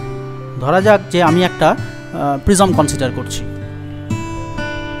যাক যে আমি একটা প্রিজম কনসিডার করছি।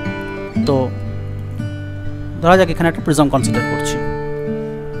 তো ধরা যাক এখানে একটা প্রিজম কনসিডার করছি,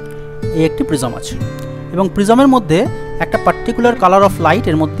 এই একটি প্রিজম আছে এবং প্রিজমের মধ্যে একটা পার্টিকুলার কালার অফ লাইট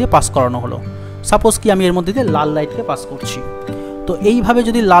এর মধ্যে পাস করানো হলো। সাপোজ কি আমি এর মধ্যে দিয়ে লাল লাইটকে পাস করছি। তো এইভাবে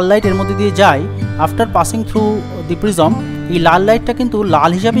যদি লাল লাইট এর মধ্যে দিয়ে যায়, after passing through the prism, এই লাল লাইটটা কিন্তু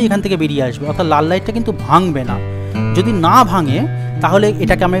লাল হিসাবেই এখান থেকে বেরিয়ে আসবে, অর্থাৎ লাল লাইটটা কিন্তু ভাঙবে না। যদি না ভাঙে তাহলে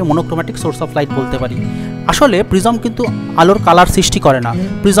এটাকে আমি মনোক্রোম্যাটিক সোর্স অফ লাইট বলতে পারি। আসলে প্রিজম কিন্তু আলোর কালার সৃষ্টি করে না,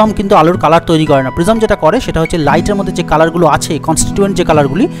 প্রিজম কিন্তু আলোর কালার তৈরি করে না। প্রিজম যেটা করে সেটা হচ্ছে লাইটের মধ্যে যে কালারগুলো আছে, কনস্টিটিউয়েন্ট যে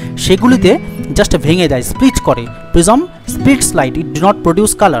কালারগুলি, সেগুলিতে জাস্ট ভেঙে দেয়, স্প্লিট করে। Prism splits light, it do not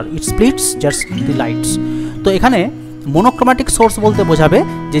produce colour, it splits just the lights. তো এখানে মনোক্রোম্যাটিক সোর্স বলতে বোঝাবে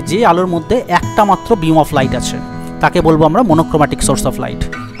যে আলোর মধ্যে একটা মাত্র বিম অফ লাইট আছে, তাকে বলবো আমরা মনোক্রোম্যাটিক সোর্স অফ লাইট।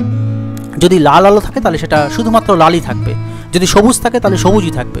 যদি লাল আলো থাকে তাহলে সেটা শুধুমাত্র লালই থাকবে, যদি সবুজ থাকে তাহলে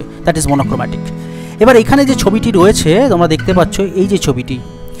সবুজই থাকবে, দ্যাট ইজ মনোক্রোম্যাটিক। এবার এখানে যে ছবিটি রয়েছে তোমরা দেখতে পাচ্ছ, এই যে ছবিটি,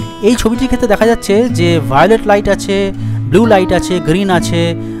 এই ছবিটির ক্ষেত্রে দেখা যাচ্ছে যে ভায়োলেট লাইট আছে, ব্লু লাইট আছে, গ্রিন আছে,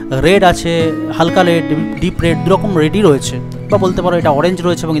 রেড আছে, হালকা রেড, ডিপ রেড, দুরকম রেডই রয়েছে, বা বলতে পারো এটা অরেঞ্জ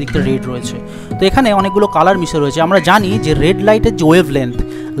রয়েছে এবং এদিকটা রেড রয়েছে। তো এখানে অনেকগুলো কালার মিশে রয়েছে। আমরা জানি যে রেড লাইটের যে ওয়েভ লেন্থ,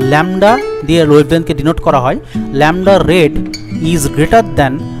 ল্যামডা দিয়ে ওয়েভ লেন্থকে ডিনোট করা হয়, lambda red is greater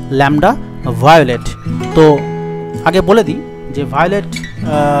than lambda violet. তো আগে বলে দিই যে ভায়োলেট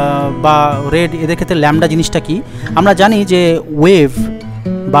বা রেড এদের ক্ষেত্রে ল্যামডা জিনিসটা কি। আমরা জানি যে ওয়েভ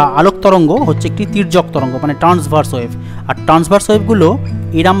বা আলোক তরঙ্গ হচ্ছে একটি তির্যক তরঙ্গ, মানে ট্রান্সভার্স ওয়েভ, আর ট্রান্সভার্স ওয়েভগুলো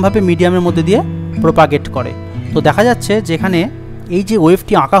এরমভাবে মিডিয়ামের মধ্যে দিয়ে প্রোপাগেট করে। তো দেখা যাচ্ছে যেখানে এই যে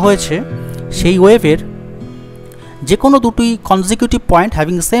ওয়েভটি আঁকা হয়েছে, সেই ওয়েভের যে কোনো দুটি consecutive point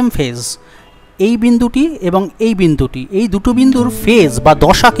having same phase, এই বিন্দুটি এবং এই বিন্দুটি, এই দুটো বিন্দুর ফেজ বা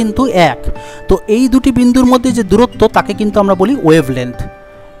দশা কিন্তু এক। তো এই দুটি বিন্দুর মধ্যে যে দূরত্ব তাকে কিন্তু আমরা বলি ওয়েভ লেন্থ।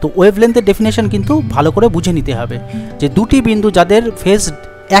 তো ওয়েভ লেন্থের ডেফিনেশন কিন্তু ভালো করে বুঝে নিতে হবে যে দুটি বিন্দু যাদের ফেজ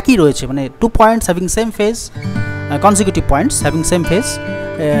একই রয়েছে, মানে 2 points having same phase, consecutive points having same phase,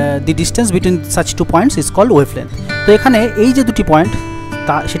 the distance between such 2 points is called wave length. তো এখানে এই যে দুটি পয়েন্ট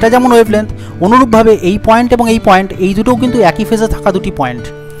সেটা যেমন ওয়েভ লেন্থ, অনুরূপভাবে এই পয়েন্ট এবং এই পয়েন্ট, এই দুটোও কিন্তু একই ফেজে থাকা দুটি পয়েন্ট।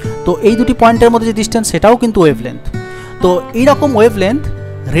 তো এই দুটি পয়েন্টের মধ্যে যে ডিস্টেন্স সেটাও কিন্তু ওয়েভ লেন্থ। তো এইরকম ওয়েভ লেন্থ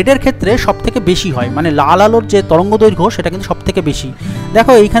রেডের ক্ষেত্রে সবথেকে বেশি হয়, মানে লাল আলোর যে তরঙ্গ দৈর্ঘ্য সেটা কিন্তু সবথেকে বেশি।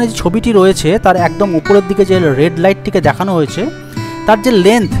 দেখো এইখানে যে ছবিটি রয়েছে তার একদম উপরের দিকে যে রেড লাইটটিকে দেখানো হয়েছে, তার যে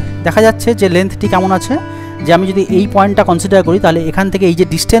লেন্থ দেখা যাচ্ছে যে লেন্থটি কেমন আছে, যে আমি যদি এই পয়েন্টটা কনসিডার করি তাহলে এখান থেকে এই যে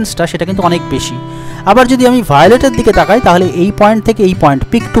ডিস্টেন্সটা সেটা কিন্তু অনেক বেশি। আবার যদি আমি ভায়োলেটের দিকে তাকাই তাহলে এই পয়েন্ট থেকে এই পয়েন্ট,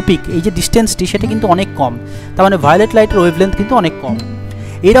 পিক টু পিক, এই যে ডিস্টেন্সটি সেটা কিন্তু অনেক কম। তার মানে ভায়োলেট লাইটের ওয়েভ লেন্থ কিন্তু অনেক কম।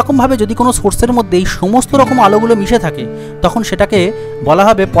 এইরকমভাবে যদি কোনো সোর্সের মধ্যে এই সমস্ত রকম আলোগুলো মিশে থাকে তখন সেটাকে বলা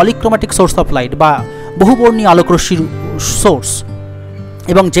হবে পলিক্রোম্যাটিক সোর্স অফ লাইট বা বহুবর্ণী আলোকরশ্মির সোর্স।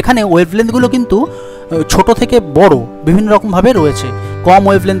 এবং যেখানে ওয়েভলেন্থগুলো কিন্তু ছোট থেকে বড় বিভিন্ন রকমভাবে রয়েছে, কম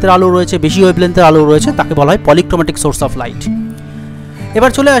ওয়েভলেন্থের আলো রয়েছে, বেশি ওয়েভলেন্থের আলো রয়েছে, তাকে বলা হয় পলিক্রোম্যাটিক সোর্স অফ লাইট।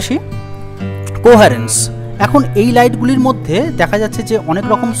 এবার চলে আসি কোহারেন্স। এখন এই লাইটগুলির মধ্যে দেখা যাচ্ছে যে অনেক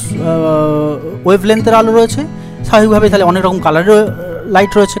রকম ওয়েভলেন্থের আলো রয়েছে, স্বাভাবিকভাবে তাহলে অনেক রকম কালারের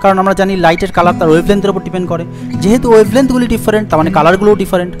লাইট রয়েছে, কারণ আমরা জানি লাইটের কালার তার ওয়েভলেন্থের উপর ডিপেন্ড করে। যেহেতু ওয়েভলেন্থগুলি ডিফারেন্ট তার মানে কালারগুলোও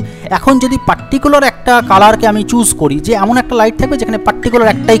ডিফারেন্ট। এখন যদি পার্টিকুলার একটা কালারকে আমি চুজ করি, যে এমন একটা লাইট থাকবে যেখানে পার্টিকুলার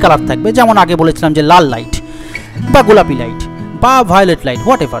একটাই কালার থাকবে, যেমন আগে বলেছিলাম যে লাল লাইট বা গোলাপি লাইট বা ভায়োলেট লাইট,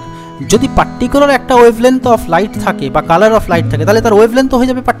 হোয়াট এভার, যদি পার্টিকুলার একটা ওয়েভলেন্থ অফ লাইট থাকে বা কালার অফ লাইট থাকে তাহলে তার ওয়েভলেন্থ হয়ে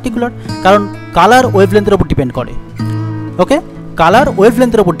যাবে পার্টিকুলার, কারণ কালার ওয়েভলেন্থের উপর ডিপেন্ড করে। ওকে, কালার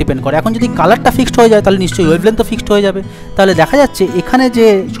ওয়েভলেন্থের উপর ডিপেন্ড করে। এখন যদি কালারটা ফিক্সড হয়ে যায় তাহলে নিশ্চয়ই ওয়েভলেন্থও ফিক্সড হয়ে যাবে। তাহলে দেখা যাচ্ছে এখানে যে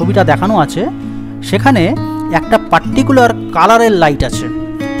ছবিটা দেখানো আছে সেখানে একটা পার্টিকুলার কালারের লাইট আছে,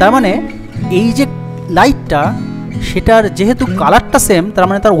 তার মানে এই যে লাইটটা সেটার যেহেতু কালারটা সেম তার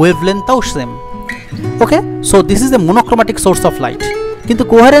মানে তার ওয়েভলেন্থটাও same. Okay, so this is a monochromatic source of light. কিন্তু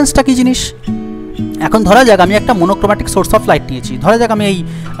কোহারেন্সটা কি জিনিস? এখন ধরা যাক আমি একটা মনোক্রোম্যাটিক সোর্স অফ লাইট নিয়েছি, ধরা যাক আমি এই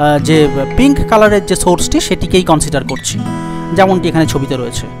যে পিঙ্ক কালারের যে সোর্সটি সেটিকেই কনসিডার করছি, যেমনটি এখানে ছবিতে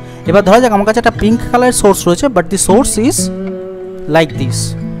রয়েছে। এবার ধরা যাক আমার কাছে একটা পিঙ্ক কালারের সোর্স রয়েছে, but the source is like this.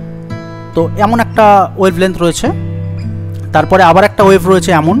 তো এমন একটা ওয়েভলেন্থ রয়েছে, তারপরে আবার একটা ওয়েভ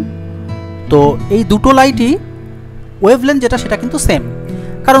রয়েছে এমন। তো এই দুটো লাইটই ওয়েভলেন্থ যেটা সেটা কিন্তু সেম,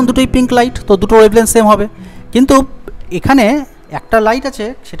 কারণ দুটোই পিঙ্ক লাইট, তো দুটো ওয়েভলেন্থ সেম হবে। কিন্তু এখানে একটা লাইট আছে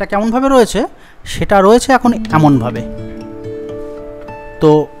সেটা কেমনভাবে রয়েছে, সেটা রয়েছে এখন এমনভাবে।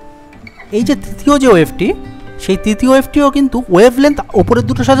 তো এই যে তৃতীয় যে ওয়েভটি, সেই তৃতীয় ওয়েভটিও কিন্তু ওয়েভলেন্থ ওপরের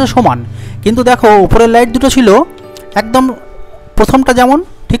দুটোর সাথে সমান, কিন্তু দেখো উপরের লাইট দুটো ছিল একদম প্রথমটা যেমন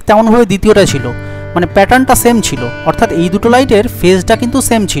ঠিক তেমনভাবে দ্বিতীয়টা ছিল, মানে প্যাটার্নটা সেম ছিল, অর্থাৎ এই দুটো লাইটের ফেজটা কিন্তু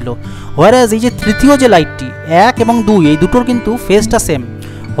সেম ছিল। হোয়ারাজ এই যে তৃতীয় যে লাইটটি 1 এবং 2 এই দুটোর কিন্তু ফেজটা সেম,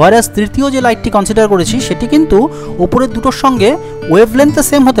 হোয়ারাজ তৃতীয় যে লাইটটি কনসিডার করেছি সেটি কিন্তু ওপরের দুটোর সঙ্গে ওয়েভলেন্থটা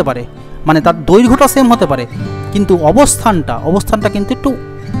সেম হতে পারে, মানে তার দৈর্ঘ্যটা সেম হতে পারে, কিন্তু অবস্থানটা কিন্তু একটু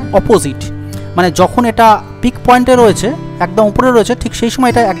অপোজিট। মানে যখন এটা পিক পয়েন্টে রয়েছে একদম উপরে রয়েছে, ঠিক সেই সময়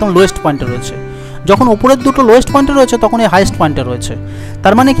এটা একদম লোয়েস্ট পয়েন্টে রয়েছে। যখন উপরের দুটো লোয়েস্ট পয়েন্টে রয়েছে তখন এই হাইয়েস্ট পয়েন্টে রয়েছে।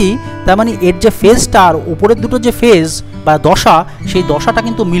 তার মানে কি, তার মানে এর যে ফেজটা আর উপরের দুটো যে ফেজ বা দশা, সেই দশাটা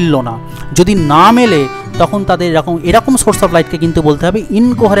কিন্তু মিলল না। যদি না মেলে তখন তাদের এরকম সোর্স অফ লাইটকে কিন্তু বলতে হবে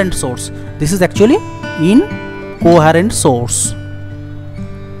ইনকোহারেন্ট source. This is actually ইনকোহারেন্ট source.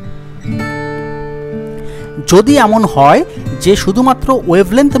 যদি এমন হয় যে শুধুমাত্র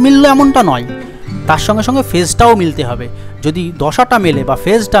ওয়েভলেন্থ মিলল এমনটা নয়, তার সঙ্গে সঙ্গে ফেজটাও মিলতে হবে। যদি দশাটা মেলে বা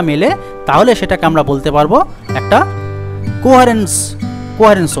ফেজটা মেলে তাহলে সেটাকে আমরা বলতে পারবো একটা কোহারেন্স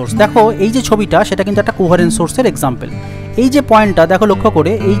সোর্স। দেখো এই যে ছবিটা সেটা কিন্তু একটা কোহারেন্স সোর্সের এক্সাম্পল। এই যে পয়েন্টটা দেখো, লক্ষ্য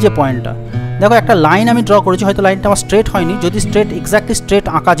করে এই যে পয়েন্টটা দেখো, একটা লাইন আমি ড্র করেছি, হয়তো লাইনটা আমার স্ট্রেট হয়নি। যদি এক্স্যাক্টলি স্ট্রেট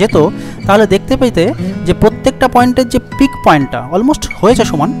আঁকা যেত তাহলে দেখতে পেতে যে প্রত্যেকটা পয়েন্টের যে পিক পয়েন্টটা অলমোস্ট হয়েছে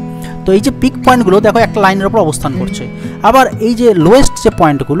সমান। তো এই যে পিক পয়েন্টগুলো দেখো একটা লাইনের উপর অবস্থান করছে, আবার এই যে লোয়েস্ট যে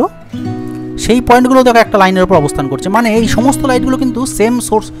পয়েন্টগুলো সেই পয়েন্টগুলো দেখো একটা লাইনের উপর অবস্থান করছে, মানে এই সমস্ত লাইটগুলো কিন্তু সেম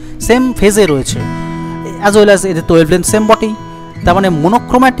সোর্স সেম ফেজে রয়েছে, অ্যাজ ওয়েল অ্যাজ এদের তো ওয়েভলেন্থ সেম বটেই। তার মানে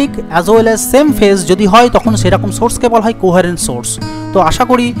monochromatic as well as same phase যদি হয় তখন সেরকম সোর্সকে বলা হয় কোহারেন্ট সোর্স। তো আশা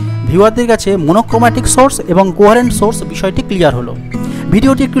করি ভিউয়ারদের কাছে মোনোক্রোম্যাটিক সোর্স এবং কোহারেন্ট সোর্স বিষয়টি ক্লিয়ার হলো।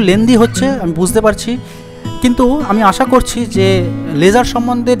 ভিডিওটি একটু লেন্দি হচ্ছে আমি বুঝতে পারছি, কিন্তু আমি আশা করছি যে লেজার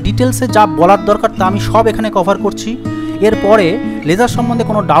সম্বন্ধে ডিটেলসে যা বলার দরকার তা আমি সব এখানে কভার করছি। এরপরে লেজার সম্বন্ধে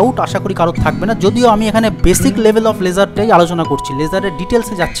কোনো ডাউট আশা করি কারোর থাকবে না, যদিও আমি এখানে বেসিক লেভেল অফ লেজারটাই আলোচনা করছি, লেজারের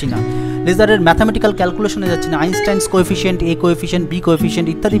ডিটেলসে যাচ্ছি না, লেজারের ম্যাথামেটিক্যাল ক্যালকুলেশনে যাচ্ছি না, আইনস্টাইনস কোএফিশিয়েন্ট, এ কোএফিশিয়েন্ট, বি কোএফিশিয়েন্ট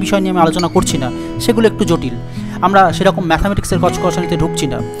ইত্যাদি বিষয় নিয়ে আমি আলোচনা করছি না, সেগুলো একটু জটিল, আমরা সেরকম ম্যাথামেটিক্সের কচকচানিতে ঢুকছি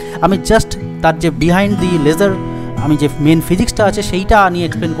না। আমি জাস্ট তার যে বিহাইন্ড দি লেজার, আমি যে মেন ফিজিক্সটা আছে সেইটা নিয়ে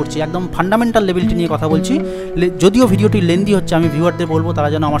এক্সপ্লেন করছি, একদম ফান্ডামেন্টাল লেভেলটি নিয়ে কথা বলছি। যদিও ভিডিওটি লেন্দি হচ্ছে, আমি ভিউয়ারদের বলবো তারা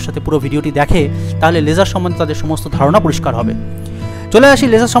যেন আমার সাথে পুরো ভিডিওটি দেখে, তাহলে লেজার সম্বন্ধে তাদের সমস্ত ধারণা পরিষ্কার হবে। চলে আসি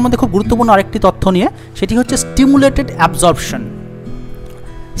লেজার সম্বন্ধে খুব গুরুত্বপূর্ণ আরেকটি তথ্য নিয়ে, সেটি হচ্ছে স্টিমুলেটেড অ্যাবজর্পশন।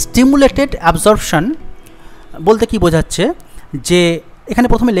 স্টিমুলেটেড অ্যাবজর্পশন বলতে কি বোঝাচ্ছে, যে এখানে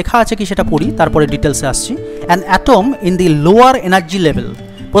প্রথমে লেখা আছে কি সেটা পড়ি, তারপরে ডিটেলসে আসছি। An atom in the lower energy level,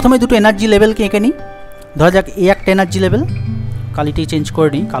 প্রথমে দুটো এনার্জি লেভেলকে এঁকে নিই। ধরা যাক এই একটা এনার্জি লেভেল, কালিটি চেঞ্জ করে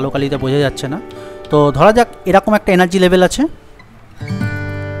নিই, কালো কালিতে বোঝা যাচ্ছে না। তো ধরা যাক এরকম একটা এনার্জি লেভেল আছে,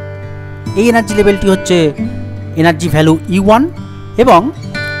 এই এনার্জি লেভেলটি হচ্ছে এনার্জি ভ্যালু E1 এবং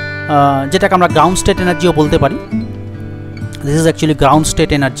যেটাকে আমরা গ্রাউন্ড স্টেট এনার্জিও বলতে পারি। This is actually ground state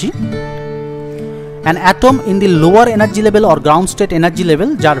energy. An atom in the lower energy level or ground state energy level,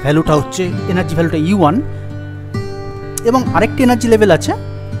 যার ভ্যালুটা হচ্ছে এনার্জি ভ্যালুটা E1, এবং আরেকটি এনার্জি লেভেল আছে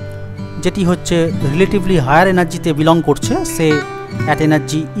যেটি হচ্ছে রিলেটিভলি হায়ার এনার্জিতে বিলং করছে, সে অ্যাট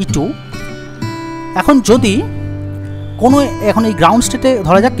এনার্জি E2। এখন যদি এখন এই গ্রাউন্ড স্টেটে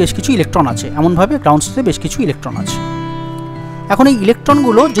ধরা যাক বেশ কিছু ইলেকট্রন আছে, এমনভাবে গ্রাউন্ড স্টেটে বেশ কিছু ইলেকট্রন আছে। এখন এই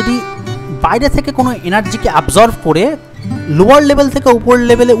ইলেকট্রনগুলো যদি বাইরে থেকে কোনো এনার্জিকে অ্যাবজর্ভ করে লোয়ার লেভেল থেকে উপর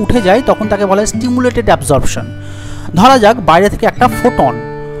লেভেলে উঠে যায় তখন তাকে বলা হয় স্টিমুলেটেড অ্যাবজর্পশন। ধরা যাক বাইরে থেকে একটা ফোটন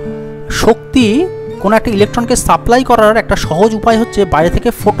শক্তি কোনো একটা ইলেকট্রনকে সাপ্লাই করার একটা সহজ উপায় হচ্ছে বাইরে থেকে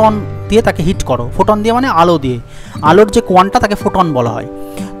ফোটন দিয়ে তাকে হিট করো। ফোটন দিয়ে মানে আলো দিয়ে, আলোর যে কোয়ান্টা তাকে ফোটন বলা হয়।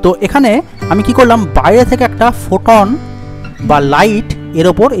 তো এখানে আমি কি করলাম, বাইরে থেকে একটা ফোটন বা লাইট এর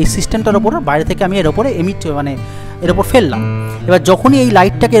ওপর, এই সিস্টেমটার ওপর বাইরে থেকে আমি এর ওপরে এর ওপর ফেললাম। এবার যখনই এই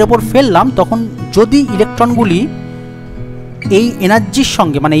লাইটটাকে এর ওপর ফেললাম তখন যদি ইলেকট্রনগুলি এই এনার্জির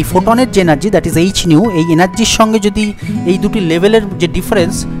সঙ্গে, মানে এই ফোটনের যে energy that is H new, এই এনার্জির সঙ্গে যদি এই দুটি লেভেলের যে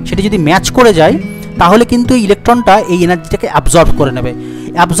ডিফারেন্স সেটি যদি ম্যাচ করে যায় তাহলে কিন্তু এই ইলেকট্রনটা এই এনার্জিটাকে অ্যাবজর্ব করে নেবে।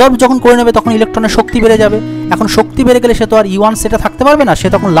 অ্যাবজর্ব যখন করে নেবে তখন ইলেকট্রনের শক্তি বেড়ে যাবে। এখন শক্তি বেড়ে গেলে সে তো আর E1 স্টেটে থাকতে পারবে না, সে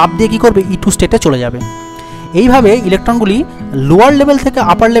তখন লাফ দিয়ে কী করবে, E2 স্টেটে চলে যাবে। এইভাবে ইলেকট্রনগুলি লোয়ার লেভেল থেকে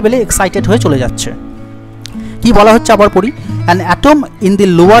আপার লেভেলে এক্সাইটেড হয়ে চলে যাচ্ছে। কি বলা হচ্ছে আবার পড়ি, an atom in the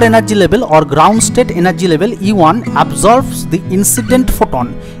lower energy level or ground state energy level E1 অ্যাবজর্ভস the incident photon.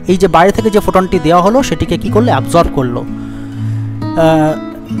 এই যে বাইরে থেকে যে ফোটনটি দেওয়া হলো সেটিকে কি করলো, অ্যাবজর্ভ করলো।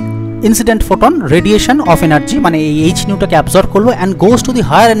 Incident photon radiation of energy, মানে এই এইচ নিউটাকে অ্যাবজর্ব করলো and goes to the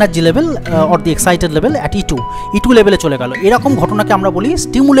higher energy level or the excited level at E two লেভেলে চলে গেল। এরকম ঘটনাকে আমরা বলি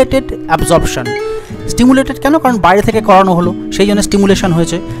স্টিমুলেটেড অ্যাবজর্পশন। স্টিমুলেটেড কেন? কারণ বাইরে থেকে করানো হলো, সেই জন্য স্টিমুলেশন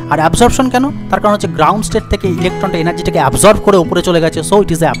হয়েছে। আর অ্যাবজর্পশন কেন? তার কারণ হচ্ছে গ্রাউন্ড স্টেট থেকে ইলেকট্রনটা এনার্জিটাকে অ্যাবজর্ব করে উপরে চলে গেছে, সো ইট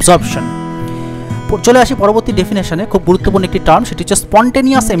ইজ অ্যাবজর্পশন। চলে আসি পরবর্তী ডেফিনেশনে, খুব গুরুত্বপূর্ণ একটি টার্ম, সেটি হচ্ছে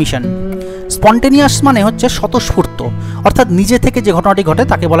স্পন্টেনিয়াস এমিশন। স্পন্টেনিয়াস মানে হচ্ছে স্বতঃস্ফূর্ত, অর্থাৎ নিজে থেকে যে ঘটনাটি ঘটে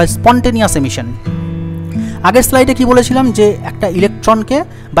তাকে বলা হয় স্পন্টেনিয়াস এমিশন। আগের স্লাইডে কি বলেছিলাম যে একটা ইলেকট্রনকে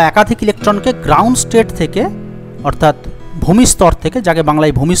বা একাধিক ইলেকট্রনকে গ্রাউন্ড স্টেট থেকে, অর্থাৎ ভূমিস্তর থেকে, যাকে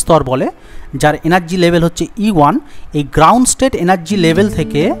বাংলায় ভূমিস্তর বলে, যার এনার্জি লেভেল হচ্ছে E1, এই গ্রাউন্ড স্টেট এনার্জি লেভেল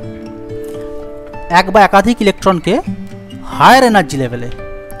থেকে এক বা একাধিক ইলেকট্রনকে হায়ার এনার্জি লেভেলে,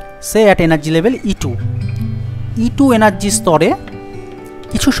 সে at energy level E2 energy স্তরে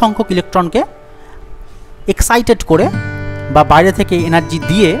কিছু সংখ্যক ইলেকট্রনকে এক্সাইটেড করে বা বাইরে থেকে এনার্জি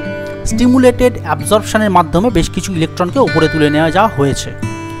দিয়ে স্টিমুলেটেড অ্যাবজর্পশনের মাধ্যমে বেশ কিছু ইলেকট্রনকে ওপরে তুলে নেওয়া যা হয়েছে।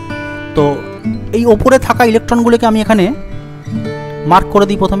 তো এই ওপরে থাকা ইলেকট্রনগুলোকে আমি এখানে মার্ক করে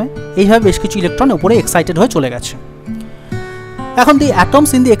দিই প্রথমে। এইভাবে বেশ কিছু ইলেকট্রন ওপরে এক্সাইটেড হয়ে চলে গেছে। এখন দি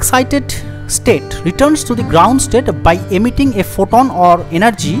atoms in the excited state returns to the ground state by emitting a photon or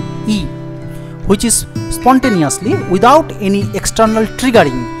energy E, which is spontaneously without any external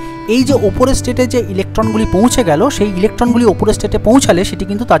triggering. এই যে ওপরের স্টেটে যে ইলেকট্রনগুলি পৌঁছে গেল, সেই ইলেকট্রনগুলি ওপরের স্টেটে পৌঁছালে সেটি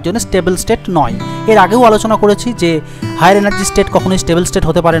কিন্তু তার জন্য স্টেবল স্টেট নয়। এর আগেও আলোচনা করেছি যে হায়ার এনার্জি স্টেট কখনোই স্টেবল স্টেট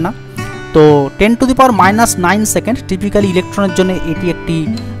হতে পারে না। তো 10⁻⁹ সেকেন্ড টিপিক্যালি ইলেকট্রনের জন্য এটি একটি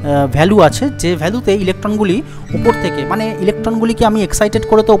ভ্যালু আছে, যে ভ্যালুতে ইলেকট্রনগুলি উপর থেকে, মানে ইলেকট্রনগুলিকে আমি এক্সাইটেড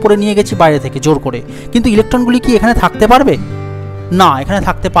করে তো উপরে নিয়ে গেছি বাইরে থেকে জোর করে, কিন্তু ইলেকট্রনগুলি কি এখানে থাকতে পারবে? না, এখানে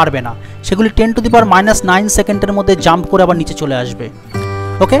থাকতে পারবে না। সেগুলি 10⁻⁹ সেকেন্ডের মধ্যে জাম্প করে আবার নিচে চলে আসবে।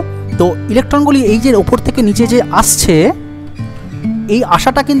 ওকে, তো ইলেকট্রনগুলি এই যে উপর থেকে নিচে যে আসছে, এই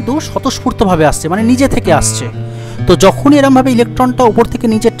আশাটা কিন্তু স্বতঃস্ফূর্তভাবে আসছে, মানে নিজে থেকে আসছে। তো যখনই এরমভাবে ইলেকট্রনটা উপর থেকে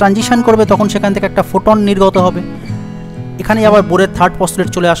নিচে ট্রানজিশন করবে, তখন সেখান থেকে একটা ফোটন নির্গত হবে। এখানে আবার বোরের থার্ড পস্টুলেট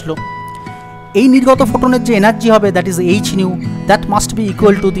চলে আসলো। এই নির্গত ফোটনের যে এনার্জি হবে, that is H new, that must be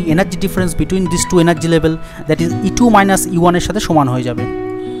equal to the energy difference between this two energy level, that is E2 - E1 এর সাথে সমান হয়ে যাবে।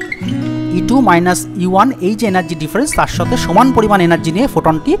 E2 - E1 এই যে এনার্জি ডিফারেন্স, তার সাথে সমান পরিমাণ এনার্জি নিয়ে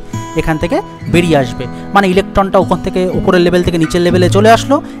ফোটনটি এখান থেকে বেরিয়ে আসবে, মানে ইলেকট্রনটা ওখান থেকে উপরের লেভেল থেকে নিচের লেভেলে চলে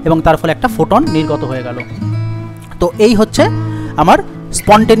আসলো এবং তার ফলে একটা ফোটন নির্গত হয়ে গেল। তো এই হচ্ছে আমার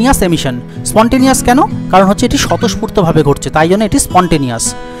স্পন্টেনিয়াস এমিশন। স্পন্টেনিয়াস কেন? কারণ হচ্ছে এটি স্বতঃস্ফূর্তভাবে ঘটছে, তাই জন্য এটি স্পন্টেনিয়াস।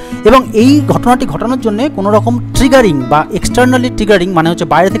 এবং এই ঘটনাটি ঘটানোর জন্য কোনো রকম ট্রিগারিং বা এক্সটার্নালি ট্রিগারিং, মানে হচ্ছে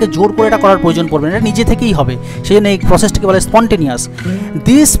বাইরে থেকে জোর করে এটা করার প্রয়োজন পড়বে না, এটা নিজে থেকেই হবে। সেই জন্য এই প্রসেসটিকে বলে spontaneous.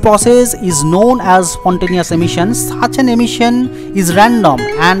 This process is known as spontaneous emission. Such an emission is random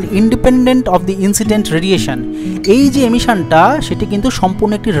and independent of the incident radiation. এই যে এমিশনটা, সেটি কিন্তু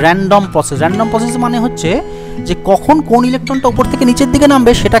সম্পূর্ণ একটি র্যান্ডম প্রসেস। র্যান্ডম প্রসেস মানে হচ্ছে যে কখন কোন ইলেকট্রনটা উপর থেকে নিচের দিকে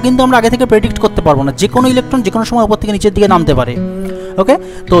নামবে সেটা কিন্তু আমরা আগে থেকে প্রেডিক্ট করতে পারবো না। যে কোনো ইলেকট্রন যে কোনো সময় উপর থেকে নিচের দিকে নামতে পারে। ওকে,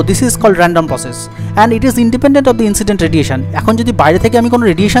 তো this is called random process and it is independent of the incident radiation. এখন যদি বাইরে থেকে আমি কোনো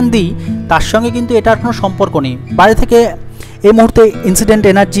রেডিয়েশন দিই, তার সঙ্গে কিন্তু এটার কোনো সম্পর্ক নেই। বাইরে থেকে এই মুহূর্তে ইনসিডেন্ট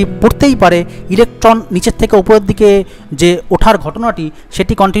এনার্জি পড়তেই পারে, ইলেকট্রন নিচের থেকে উপরের দিকে যে ওঠার ঘটনাটি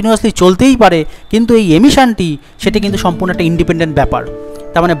সেটি কন্টিনিউয়াসলি চলতেই পারে, কিন্তু এই এমিশনটি সেটি কিন্তু সম্পূর্ণ একটা ইন্ডিপেন্ডেন্ট ব্যাপার।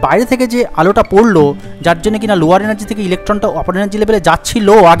 তার মানে বাইরে থেকে যে আলোটা পড়লো, যার জন্য কিনা লোয়ার এনার্জি থেকে ইলেকট্রনটা আপার এনার্জি লেভেলে যাচ্ছিল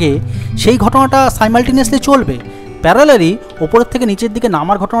আগে, সেই ঘটনাটা সাইমালটেনিয়াসলি চলবে। প্যারালালি ওপরের থেকে নিচের দিকে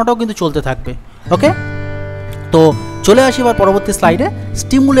নামার ঘটনাটাও কিন্তু চলতে থাকবে। ওকে, তো চলে আসি এবার পরবর্তী স্লাইডে,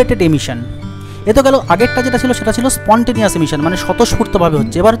 স্টিমুলেটেড এমিশন। এ তো গেল আগেরটা যেটা ছিল সেটা ছিল স্পন্টেনিয়াস এমিশন, মানে স্বতঃস্ফূর্তভাবে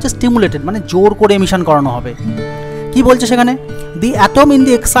হচ্ছে। এবার হচ্ছে স্টিমুলেটেড, মানে জোর করে এমিশন করানো হবে। কি বলছে সেখানে? দি atom in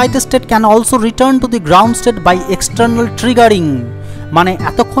the excited state can also return to the ground state by external triggering. মানে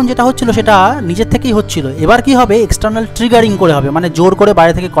এতক্ষণ যেটা হচ্ছিল সেটা নিজের থেকেই হচ্ছিল, এবার কি হবে? এক্সটার্নাল ট্রিগারিং করে হবে, মানে জোর করে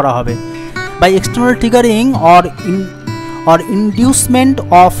বাইরে থেকে করা হবে। By external triggering or inducement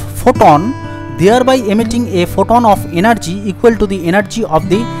of photon, thereby emitting a photon of energy equal to the energy of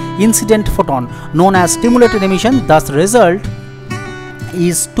the incident photon, known as stimulated emission. Thus result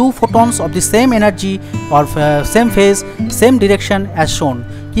is two photons of the same energy or same phase, same direction as shown.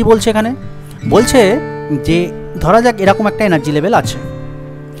 কি বলছে এখানে? বলছে যে ধরা যাক এরকম একটা energy level আছে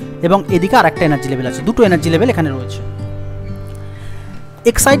এবং এদিকে আর একটা এনার্জি লেভেল আছে, দুটো এনার্জি লেভেল এখানে রয়েছে।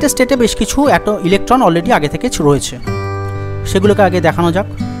 এক্সাইটেড স্টেটে বেশ কিছু ইলেকট্রন অলরেডি আগে থেকে রয়েছে, সেগুলোকে আগে দেখানো যাক।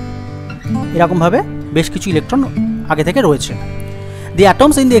 এরকমভাবে বেশ কিছু ইলেকট্রন আগে থেকে রয়েছে। দি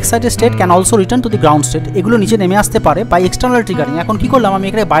atoms in the excited state can also return to the ground state. এগুলো নিচে নেমে আসতে পারে বাই এক্সটার্নাল ট্রিগারিং। এখন কী করলাম? আমি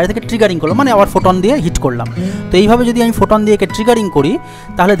এখানে বাইরে থেকে ট্রিগারিং করলাম, মানে আবার ফোটন দিয়ে হিট করলাম। তো এইভাবে যদি আমি ফোটন দিয়ে একে ট্রিগারিং করি,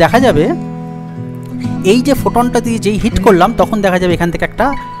 তাহলে দেখা যাবে এই যে ফোটনটা দিয়ে যেই হিট করলাম, তখন দেখা যাবে এখান থেকে একটা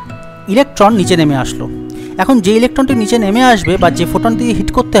ইলেকট্রন নিচে নেমে আসলো। এখন যে ইলেকট্রনটি নিচে নেমে আসবে বা যে ফোটন দিয়ে হিট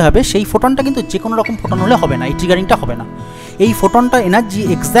করতে হবে সেই ফোটনটা কিন্তু যে কোনো রকম ফোটন হলে হবে না, এই ট্রিগারিংটা হবে না। এই ফোটনটা energy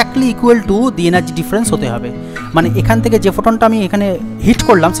exactly equal to the energy difference হতে হবে। মানে এখান থেকে যে ফোটনটা আমি এখানে হিট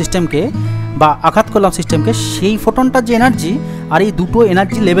করলাম সিস্টেমকে বা আঘাত করলাম সিস্টেমকে, সেই ফোটনটার যে এনার্জি আর এই দুটো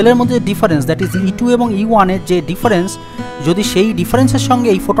এনার্জি লেভেলের মধ্যে যে ডিফারেন্স, দ্যাট ইজ E2 এবং E1 এর যে ডিফারেন্স, যদি সেই ডিফারেন্সের সঙ্গে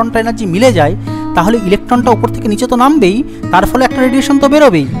এই ফোটনটা এনার্জি মিলে যায় তাহলে ইলেকট্রনটা উপর থেকে নিচে তো নামবেই, তার ফলে একটা রেডিয়েশন তো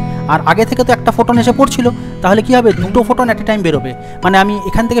বেরোবেই। আর আগে থেকে তো একটা ফোটন এসে পড়ছিল, তাহলে কী হবে, দুটো ফোটন অ্যাট এ টাইম বেরোবে। মানে আমি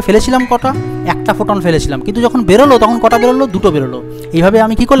এখান থেকে ফেলেছিলাম কটা, একটা ফোটন ফেলেছিলাম, কিন্তু যখন বেরোলো তখন কটা বেরোলো, দুটো বেরোলো। এইভাবে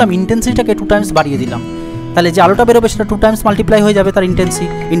আমি কী করলাম, ইন্টেন্সিটিটাকে 2 টাইমস বাড়িয়ে দিলাম। তাহলে যে আলোটা বেরোবে সেটা 2 টাইমস মাল্টিপ্লাই হয়ে যাবে তার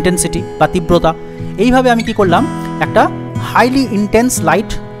ইন্টেন্সিটি বা তীব্রতা। এইভাবে আমি কী করলাম, একটা highly intense light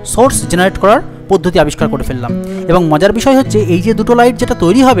source generate করার পদ্ধতি আবিষ্কার করে ফেললাম। এবং মজার বিষয় হচ্ছে এই যে দুটো লাইট যেটা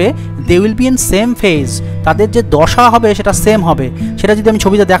তৈরি হবে, they will be in same phase, তাদের যে দশা হবে সেটা সেম হবে। সেটা যদি আমি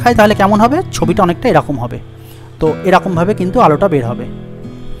ছবিতে দেখাই তাহলে কেমন হবে, ছবিটা অনেকটা এরকম হবে। তো এরকমভাবে কিন্তু আলোটা বের হবে।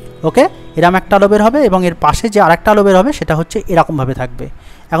 ওকে, এরকম একটা আলো বের হবে এবং এর পাশে যে আরেকটা আলো বের হবে সেটা হচ্ছে এরকমভাবে থাকবে।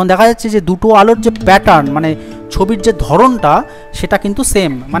 এখন দেখা যাচ্ছে যে দুটো আলোর যে প্যাটার্ন, মানে ছবির যে ধরনটা, সেটা কিন্তু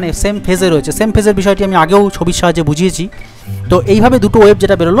সেম, মানে সেম ফেজে রয়েছে। সেম ফেজের বিষয়টি আমি আগেও ছবির সাহায্যে বুঝিয়েছি। তো এইভাবে দুটো ওয়েভ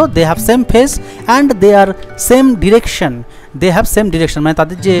যেটা বেরোলো, they have same phase and they R same direction, মানে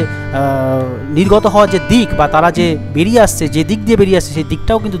তাদের যে নির্গত হওয়ার যে দিক বা তারা যে বেরিয়ে আসছে, যে দিক দিয়ে বেরিয়ে আসছে সেই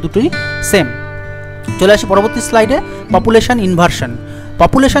দিকটাও কিন্তু দুটোই সেম। চলে আসি পরবর্তী স্লাইডে, পপুলেশন ইনভার্সন।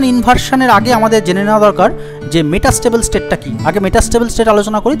 পপুলেশন ইনভার্সনের আগে আমাদের জেনে নেওয়া দরকার যে মেটাস্টেবল স্টেটটা কি। আগে মেটাস্টেবল স্টেট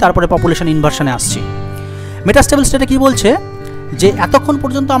আলোচনা করি, তারপরে পপুলেশন ইনভার্সনে আসছি। মেটাস্টেবল স্টেটে কি বলছে, যে এতক্ষণ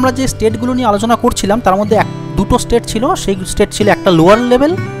পর্যন্ত আমরা যে স্টেটগুলো নিয়ে আলোচনা করছিলাম তার মধ্যে দুটো স্টেট ছিল। সেই স্টেট ছিল একটা লোয়ার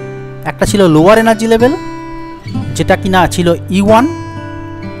লেভেল, একটা ছিল লোয়ার এনার্জি লেভেল যেটা কিনা ছিল E1,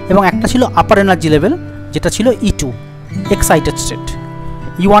 এবং একটা ছিল আপার এনার্জি লেভেল যেটা ছিল E2, এক্সাইটেড স্টেট।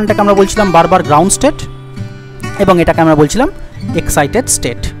 E1টাকে আমরা বলছিলাম বারবার গ্রাউন্ড স্টেট এবং এটাকে আমরা বলছিলাম এক্সাইটেড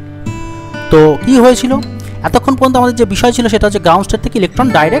স্টেট। তো কি হয়েছিল, এতক্ষণ পর্যন্ত আমাদের যে বিষয় ছিল সেটা হচ্ছে গ্রাউন্ড স্টেট থেকে ইলেকট্রন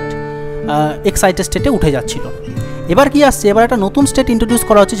ডাইরেক্ট এক্সাইটেড স্টেটে উঠে যাচ্ছিল। এবার কি আসছে, এবার একটা নতুন স্টেট ইন্ট্রোডিউস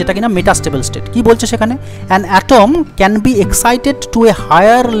করা হচ্ছে যেটা কিনা মেটাস্টেবল স্টেট। কি বলছে সেখানে, an atom can be excited to A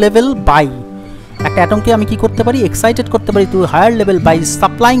higher level by, একটা অ্যাটমকে আমি কি করতে পারি, এক্সাইটেড করতে পারি two higher level by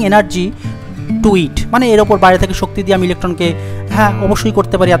supplying energy two ইট, মানে এর ওপর বাইরে থেকে শক্তি দিয়ে আমি ইলেকট্রনকে, হ্যাঁ অবশ্যই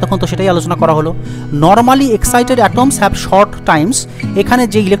করতে পারি। এতক্ষণ তো সেটাই আলোচনা করা হলো। Normally excited atoms have short Times, এখানে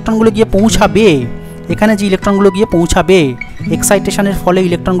যে ইলেকট্রনগুলো গিয়ে পৌঁছাবে, এক্সাইটেশনের ফলে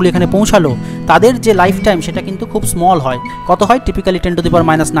ইলেকট্রনগুলো এখানে পৌঁছালো, তাদের যে লাইফ টাইম সেটা কিন্তু খুব স্মল হয়। কত হয়, টিপিক্যালি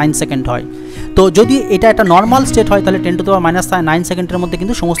 10⁻⁹ সেকেন্ড হয়। তো যদি এটা একটা নর্মাল স্টেট হয় তাহলে 10⁻⁹ সেকেন্ডের মধ্যে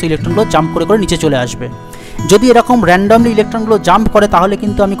কিন্তু সমস্ত ইলেকট্রনগুলো জাম্প করে করে নিচে চলে আসবে। যদি এরকম র্যান্ডমলি ইলেকট্রনগুলো জাম্প করে তাহলে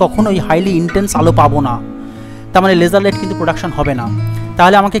কিন্তু আমি কখনোই হাইলি ইন্টেন্স আলো পাবো না, তার মানে লেজার লাইট কিন্তু প্রোডাকশন হবে না।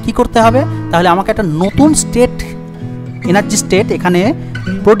 তাহলে আমাকে কি করতে হবে, তাহলে আমাকে একটা নতুন স্টেট, এনার্জি স্টেট এখানে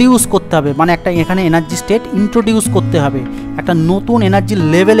প্রডিউস করতে হবে, মানে একটা এখানে এনার্জি স্টেট ইন্ট্রোডিউস করতে হবে, একটা নতুন এনার্জি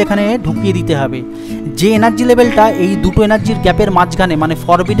লেভেল এখানে ঢুকিয়ে দিতে হবে। যে এনার্জি লেভেলটা এই দুটো এনার্জির গ্যাপের মাঝখানে, মানে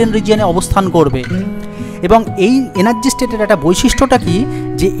ফরবিডেন রিজিয়নে অবস্থান করবে। এবং এই এনার্জি স্টেটের একটা বৈশিষ্ট্যটা কি,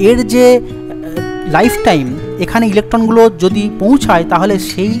 যে এর যে লাইফ টাইম, এখানে ইলেকট্রনগুলো যদি পৌঁছায় তাহলে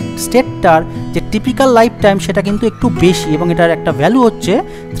সেই স্টেটটার যে টিপিক্যাল লাইফ টাইম সেটা কিন্তু একটু বেশি, এবং এটার একটা ভ্যালু হচ্ছে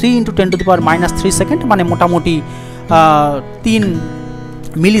 3 × 10⁻³ সেকেন্ড, মানে মোটামুটি 3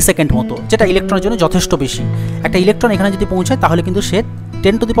 মিলি সেকেন্ড মতো, যেটা ইলেকট্রনের জন্য যথেষ্ট বেশি। একটা ইলেকট্রন এখানে যদি পৌঁছায় তাহলে কিন্তু সে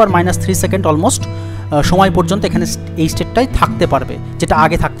 10⁻³ সেকেন্ড অলমোস্ট সময় পর্যন্ত এখানে এই স্টেটটাই থাকতে পারবে, যেটা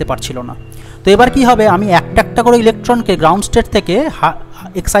আগে থাকতে পারছিল না। তো এবার কি হবে, আমি একটা একটা করে ইলেকট্রনকে গ্রাউন্ড স্টেট থেকে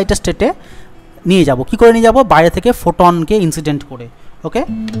এক্সাইটেড স্টেটে নিয়ে যাব। কি করে নিয়ে যাব, বাইরে থেকে ফোটনকে ইনসিডেন্ট করে। ওকে,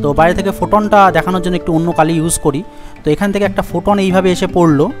 তো বাইরে থেকে ফোটনটা দেখানোর জন্য একটু অন্য কালি ইউজ করি। তো এখান থেকে একটা ফোটন এইভাবে এসে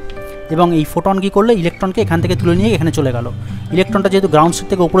পড়লো এবং এই ফোটন কী করলো, ইলেকট্রনকে এখান থেকে তুলে নিয়ে এখানে চলে গেল। ইলেকট্রনটা যেহেতু গ্রাউন্ড স্টেট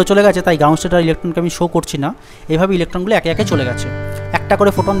থেকে উপরে চলে গেছে তাই গ্রাউন্ড স্টেট আর ইলেকট্রনকে আমি শো করছি না, এইভাবে ইলেকট্রনগুলো একে একে চলে গেছে। একটা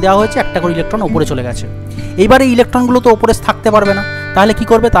করে ফোটন দেওয়া হয়েছে, একটা করে ইলেকট্রন উপরে চলে গেছে। এইবারে ইলেকট্রনগুলো তো উপরে থাকতে পারবে না, তাহলে কি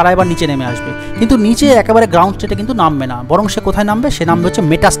করবে, তারা এবার নিচে নেমে আসবে। কিন্তু নিচে একেবারে গ্রাউন্ড স্টেটে কিন্তু নামবে না, বরং সে কোথায় নামবে, সে নামবে হচ্ছে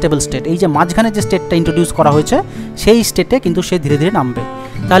মেটাস্টেবল স্টেট। এই যে মাঝখানে যে স্টেটটা ইন্ট্রোডিউস করা হয়েছে সেই স্টেটে কিন্তু সে ধীরে ধীরে নামবে।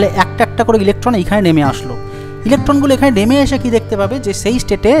 তাহলে একটা একটা করে ইলেকট্রন এইখানে নেমে আসলো। ইলেকট্রনগুলো এখানে নেমে এসে কি দেখতে পাবে, যে সেই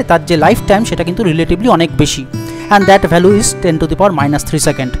স্টেটে তার যে লাইফ টাইম সেটা কিন্তু রিলেটিভলি অনেক বেশি, and that value is 10⁻³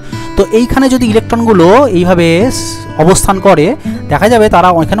 second. তো এইখানে যদি ইলেকট্রনগুলো এইভাবে অবস্থান করে, দেখা যাবে তারা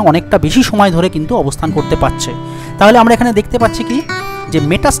এখানে অনেকটা বেশি সময় ধরে কিন্তু অবস্থান করতে পারছে। তাহলে আমরা এখানে দেখতে পাচ্ছি কি, যে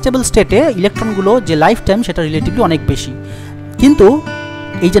মেটাস্টেবল স্টেটে ইলেকট্রনগুলো যে লাইফ টাইম সেটা রিলেটিভলি অনেক বেশি, কিন্তু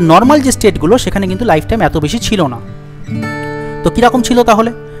এই যে নর্মাল যে স্টেটগুলো সেখানে কিন্তু লাইফ টাইম এত বেশি ছিল না। তো কীরকম ছিল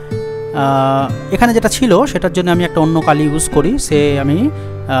তাহলে, এখানে যেটা ছিল সেটার জন্য আমি একটা অন্য কালি ইউজ করি, সে আমি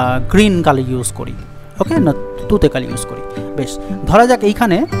গ্রিন কালি ইউজ করি, ওকে, না তুতে কালি ইউজ করি। বেশ, ধরা যাক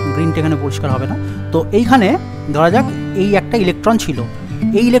এইখানে গ্রিনটা এখানে পরিষ্কার হবে না, তো এইখানে ধরা যাক এই একটা ইলেকট্রন ছিল,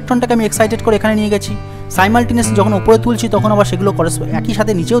 এই ইলেকট্রনটাকে আমি এক্সাইটেড করে এখানে নিয়ে গেছি, সাইমালটেনিয়াসলি যখন উপরে তুলছি তখন আবার সেগুলো একই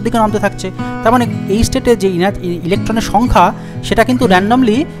সাথে নিচেও দিকে নামতে থাকছে। তার মানে এই স্টেটে যে ইলেকট্রনের সংখ্যা সেটা কিন্তু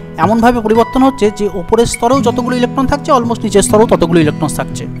র্যান্ডমলি এমনভাবে পরিবর্তন হচ্ছে যে ওপরের স্তরেও যতগুলো ইলেকট্রন থাকছে অলমোস্ট নিচের স্তরেও ততগুলো ইলেকট্রন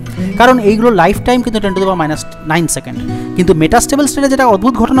থাকছে, কারণ এইগুলো লাইফ টাইম কিন্তু 10⁻⁹ সেকেন্ড। কিন্তু মেটাস্টেবল স্টেটে যেটা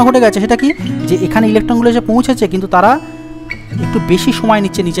অদ্ভুত ঘটনা ঘটে গেছে সেটা কি, যে এখানে ইলেকট্রনগুলো এসে পৌঁছেছে কিন্তু তারা একটু বেশি সময়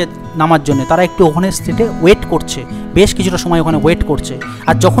নিচ্ছে নিচে নামার জন্য, তারা একটু ওখানে স্টেটে ওয়েট করছে, বেশ কিছুটা সময় ওখানে ওয়েট করছে।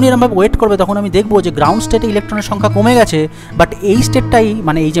 আর যখনই এরকমভাবে ওয়েট করবে তখন আমি দেখবো যে গ্রাউন্ড স্টেটে ইলেকট্রনের সংখ্যা কমে গেছে, বাট এই স্টেটটাই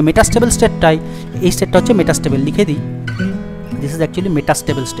মানে এই যে মেটাস্টেবল স্টেটটাই, এই স্টেটটা হচ্ছে মেটাস্টেবল, লিখে দিই, this is actually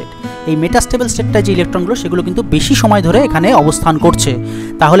metastable state. এই মেটাস্টেবল স্টেটটায় যে ইলেকট্রনগুলো সেগুলো কিন্তু বেশি সময় ধরে এখানে অবস্থান করছে।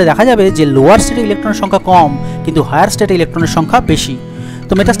 তাহলে দেখা যাবে যে লোয়ার স্টেটে ইলেকট্রনের সংখ্যা কম কিন্তু হায়ার স্টেটে ইলেকট্রনের সংখ্যা বেশি।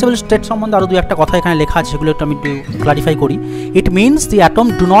 তো মেটাস্টেবল স্টেট সম্বন্ধে আরও দু একটা কথা এখানে লেখা আছে, সেগুলো একটু আমি একটু ক্লারিফাই করি। It means the atom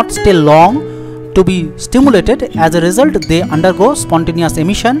do not stay long to be stimulated, as a result they undergo spontaneous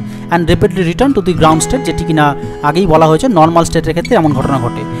emission and rapidly return to the ground state, যেটি কিনা আগেই বলা হয়েছে নর্মাল স্টেটের ক্ষেত্রে এমন ঘটনা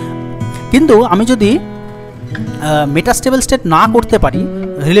ঘটে। কিন্তু আমি যদি মেটাস্টেবল স্টেট না করতে পারি,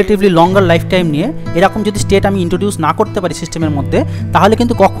 রিলেটিভলি লঙ্গার লাইফ টাইম নিয়ে এরকম যদি স্টেট আমি ইন্ট্রোডিউস না করতে পারি সিস্টেমের মধ্যে, তাহলে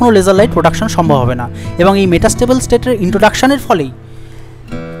কিন্তু কখনও লেজার লাইট প্রোডাকশন সম্ভব হবে না। এবং এই মেটাস্টেবল স্টেটের ইন্ট্রোডাকশনের ফলেই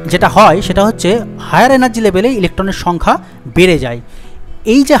যেটা হয় সেটা হচ্ছে হায়ার এনার্জি লেভেলে ইলেকট্রনের সংখ্যা বেড়ে যায়।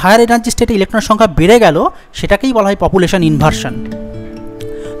 এই যে হায়ার এনার্জি স্টেটে ইলেকট্রনের সংখ্যা বেড়ে গেল সেটাকেই বলা হয় পপুলেশন ইনভার্সন।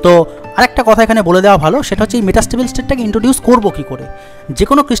 তো আরেকটা কথা এখানে বলে দেওয়া ভালো, সেটা হচ্ছে এই মেটাস্টেবল স্টেটটাকে ইন্ট্রোডিউস করবো কী করে। যে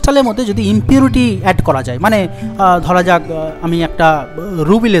কোনো ক্রিস্টালের মধ্যে যদি ইম্পিউরিটি অ্যাড করা যায়, মানে ধরা যাক আমি একটা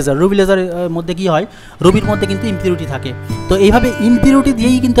রুবি লেজারের মধ্যে কী হয়, রুবির মধ্যে কিন্তু ইম্পিউরিটি থাকে, তো এইভাবে ইম্পিউরিটি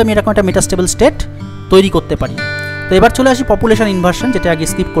দিয়েই কিন্তু আমি এরকম একটা মেটাস্টেবল স্টেট তৈরি করতে পারি। তো এবার চলে আসি পপুলেশন ইনভার্সন, যেটা আগে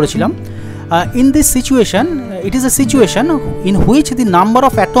স্কিপ করেছিলাম। In this situation, it is a situation in which the number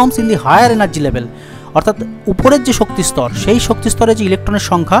of atoms in the higher energy level, অর্থাৎ উপরের যে শক্তি স্তর সেই শক্তি স্তরে যে ইলেকট্রনের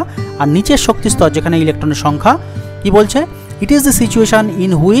সংখ্যা আর নিচের শক্তি স্তর যেখানে ইলেকট্রনের সংখ্যা, কি বলছে, it is the situation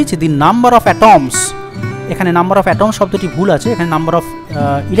in which the number of atoms, এখানে নাম্বার অফ অ্যাটম শব্দটি ভুল আছে, এখানে নাম্বার অফ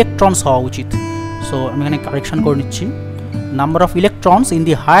ইলেকট্রনস হওয়া উচিত, সো আমি এখানে কারেকশন করে নিচ্ছি, number of electrons in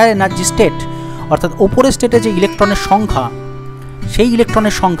the higher energy state, অর্থাৎ উপরের স্টেটে যে ইলেকট্রনের সংখ্যা সেই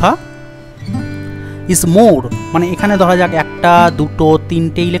ইলেকট্রনের সংখ্যা ইজ মোর, মানে এখানে ধরা যাক একটা দুটো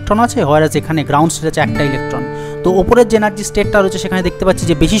তিনটে ইলেকট্রন আছে, হোয়ারাজ এখানে গ্রাউন্ড স্টেট আছে একটা ইলেকট্রন, তো ওপরের যে এনার্জি স্টেটটা রয়েছে সেখানে দেখতে পাচ্ছি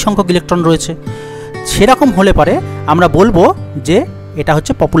যে বেশি সংখ্যক ইলেকট্রন রয়েছে। সেরকম হলে পরে আমরা বলবো যে এটা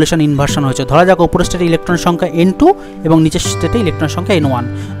হচ্ছে পপুলেশন ইনভার্সন হয়েছে। ধরা যাক ওপরের স্টেটে ইলেকট্রনের সংখ্যা n2 এবং নিচের স্টেটে ইলেকট্রনের সংখ্যা n1,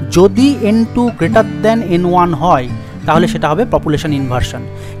 যদি n2 গ্রেটার দ্যান n1 হয় তাহলে সেটা হবে পপুলেশন ইনভার্সন।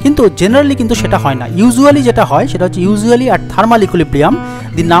 কিন্তু জেনারেলি কিন্তু সেটা হয় না, ইউজুয়ালি যেটা হয় সেটা হচ্ছে usually at thermal equilibrium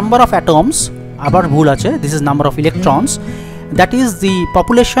the number of atoms, আবার ভুল আছে, this is number of electrons, that is the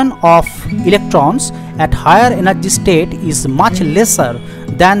population of electrons at higher energy state is much laser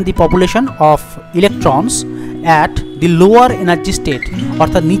than the population of electrons at the lower energy state,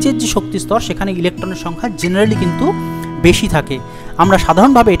 অর্থাৎ নিচের যে শক্তি স্তর সেখানে ইলেকট্রনের সংখ্যা জেনারেলি কিন্তু বেশি থাকে। আমরা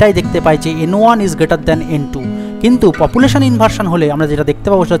সাধারণভাবে এটাই দেখতে পাই যে n1 is greater than n2, কিন্তু পপুলেশন ইনভার্সন হলে আমরা যেটা দেখতে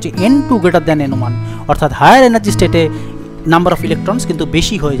পাবো সেটা হচ্ছে n2 গ্রেটার দ্যান n1, অর্থাৎ হায়ার এনার্জি স্টেটে নাম্বার অফ ইলেকট্রনস কিন্তু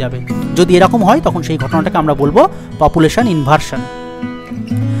বেশি হয়ে যাবে। যদি এরকম হয় তখন সেই ঘটনাটাকে আমরা বলবো পপুলেশন ইনভার্সন।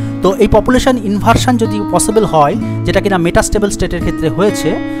 তো এই পপুলেশন ইনভার্সন যদি পসিবল হয়, যেটা কিনা মেটাস্টেবল স্টেটের ক্ষেত্রে হয়েছে,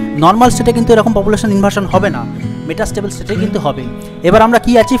 নর্মাল স্টেটে কিন্তু এরকম পপুলেশন ইনভার্সন হবে না, মেটাস্টেবল স্টেটে কিন্তু হবে। এবার আমরা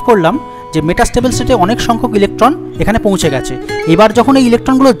কি অ্যাচিভ করলাম, যে মেটাস্টেবল স্টেটে অনেক সংখ্যক ইলেকট্রন এখানে পৌঁছে গেছে। এবার যখন এই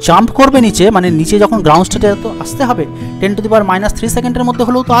ইলেকট্রনগুলো জাম্প করবে নিচে, মানে নিচে যখন গ্রাউন্ড স্টেটে তো আসতে হবে 10⁻³ সেকেন্ডের মধ্যে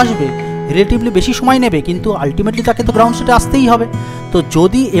হলেও তো আসবে, রিলেটিভলি বেশি সময় নেবে, কিন্তু আলটিমেটলি তাকে তো গ্রাউন্ড স্টেটে আসতেই হবে। তো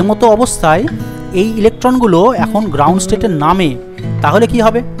যদি এমতো অবস্থায় এই ইলেকট্রনগুলো এখন গ্রাউন্ড স্টেটে নামে তাহলে কি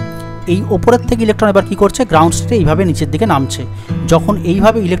হবে, এই ওপরের থেকে ইলেকট্রন এবার কী করছে, গ্রাউন্ড স্টেটে এইভাবে নিচের দিকে নামছে। যখন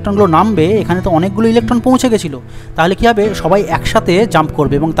এইভাবে ইলেকট্রনগুলো নামবে, এখানে তো অনেকগুলো ইলেকট্রন পৌঁছে গেছিলো, তাহলে কী হবে, সবাই একসাথে জাম্প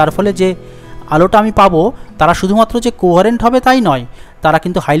করবে এবং তার ফলে যে আলোটা আমি পাবো তারা শুধুমাত্র যে কোহারেন্ট হবে তাই নয়, তারা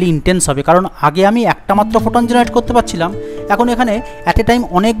কিন্তু হাইলি ইন্টেন্স হবে। কারণ আগে আমি একটা মাত্র ফোটন জেনারেট করতে পারছিলাম, এখন এখানে অ্যাট এ টাইম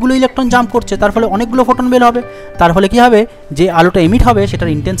অনেকগুলো ইলেকট্রন জাম্প করছে, তার ফলে অনেকগুলো ফোটন বের হবে, তার ফলে কী হবে, যে আলোটা এমিট হবে সেটার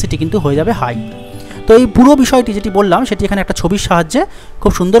ইন্টেন্সিটি কিন্তু হয়ে যাবে হাই। তো এই পুরো বিষয়টি যেটি বললাম সেটি এখানে একটা ছবির সাহায্যে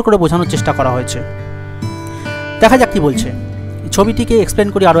খুব সুন্দর করে বোঝানোর চেষ্টা করা হয়েছে। দেখা যাক কী বলছে, ছবিটিকে এক্সপ্লেন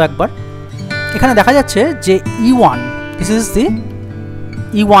করি আরও একবার। এখানে দেখা যাচ্ছে যে E1, this is the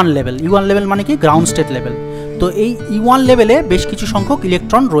E1 level. E1 level মানে কি, গ্রাউন্ড স্টেট লেভেল। তো এই E1 লেভেলে বেশ কিছু সংখ্যক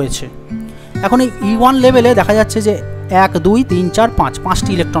ইলেকট্রন রয়েছে। এখন এই E1 লেভেলে দেখা যাচ্ছে যে 1 2 3 4 5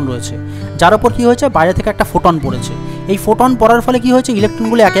 5টি ইলেকট্রন রয়েছে, যার উপর কী হয়েছে বাইরে থেকে একটা ফোটন পড়েছে। এই ফোটন পড়ার ফলে কী হয়েছে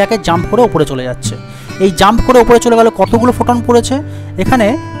ইলেকট্রনগুলো একে একে জাম্প করে উপরে চলে যাচ্ছে। এই জাম্প করে উপরে চলে গেলে কতগুলো ফোটন পড়েছে, এখানে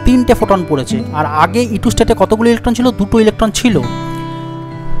 3টে ফোটন পড়েছে। আর আগে E2 স্টেটে কতগুলো ইলেকট্রন ছিল, 2টো ইলেকট্রন ছিল।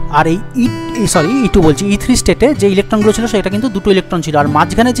 আর এই E2 বলছি E3 স্টেটে যে ইলেকট্রনগুলো ছিল সেটা কিন্তু 2টো ইলেকট্রন ছিল। আর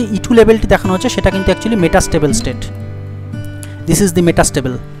মাঝখানে যে E2 লেভেলটি দেখানো হচ্ছে সেটা কিন্তু actually metastable state. This is the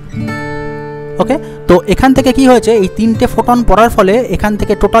metastable. ওকে, তো এখান থেকে কি হয়েছে এই 3টে ফোটন পড়ার ফলে এখান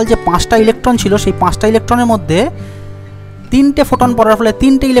থেকে টোটাল যে 5টা ইলেকট্রন ছিল সেই 5টা ইলেকট্রনের মধ্যে 3টে ফোটন পড়ার ফলে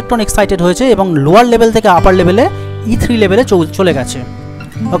 3টে ইলেকট্রন এক্সাইটেড হয়েছে এবং লোয়ার লেভেল থেকে আপার লেভেলে E3 লেভেলে চলে গেছে।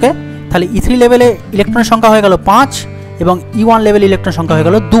 ওকে, তাহলে E3 লেভেলে ইলেকট্রনের সংখ্যা হয়ে গেল 5 এবং E1 লেভেল ইলেকট্রন সংখ্যা হয়ে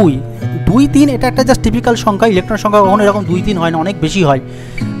গেল 2 3। এটা একটা জাস্ট টিপিক্যাল সংখ্যা, ইলেকট্রন সংখ্যা কখনো এরকম 2 3 হয় না, অনেক বেশি হয়।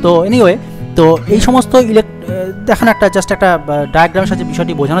 তো এনিওয়ে, তো এই সমস্ত দেখেন একটা জাস্ট একটা ডায়াগ্রামের সাথে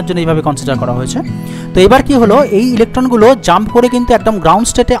বিষয়টি বোঝানোর জন্য এইভাবে কনসিডার করা হয়েছে। তো এবার কি হলো, এই ইলেকট্রনগুলো জাম্প করে কিন্তু একদম গ্রাউন্ড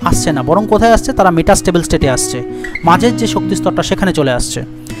স্টেটে আসছে না, বরং কোথায় আসছে, তারা মেটাস্টেবল স্টেটে আসছে, মাঝের যে শক্তি স্তরটা সেখানে চলে আসছে।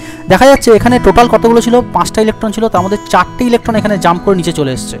 দেখা যাচ্ছে এখানে টোটাল কতগুলো ছিল, 5টা ইলেকট্রন ছিল, তার মধ্যে 4টে ইলেকট্রন এখানে জাম্প করে নিচে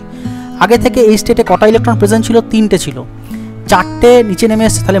চলে এসছে। আগে থেকে এই স্টেটে কটা ইলেকট্রন প্রেজেন্ট ছিল, 3টে ছিল, 4টে নিচে নেমে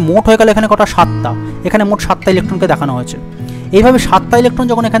এসছে, তাহলে মোট হয়ে গেল এখানে কটা, 7টা। এখানে মোট 7টা ইলেকট্রনকে দেখানো হয়েছে। এইভাবে 7টা ইলেকট্রন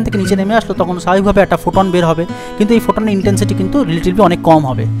যখন এখান থেকে নিচে নেমে আসলো তখন স্বাভাবিকভাবে একটা ফোটন বের হবে, কিন্তু এই ফোটনের ইন্টেন্সিটি কিন্তু রিলেটিভলি অনেক কম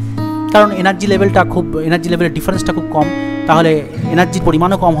হবে, কারণ এনার্জি লেভেলের ডিফারেন্সটা খুব কম, তাহলে এনার্জির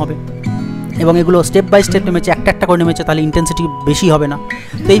পরিমাণও কম হবে। এবং এগুলো স্টেপ বাই স্টেপ নেমেছে, একটা একটা করে নেমেছে, তাহলে ইন্টেন্সিটি বেশি হবে না।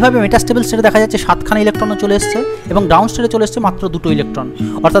 তো এইভাবে মেটাস্টেবল স্টেটে দেখা যাচ্ছে 7খানা ইলেকট্রনও চলে এসছে এবং ডাউন স্টেটে চলে এসছে মাত্র 2টো ইলেকট্রন,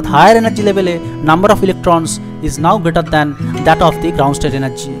 অর্থাৎ হায়ার এনার্জি লেভেলে number of electrons is now greater than that of the ground state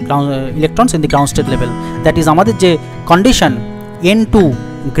energy, electrons in the ground state level. That is আমাদের যে condition N2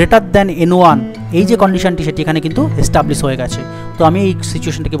 greater than N1, এই যে কন্ডিশনটি সেটি এখানে কিন্তু এস্টাবলিশ হয়ে গেছে। তো আমি এই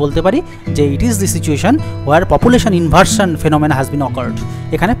সিচুয়েশনটাকে বলতে পারি যে it is the situation war population inversion phenomena has been occurred.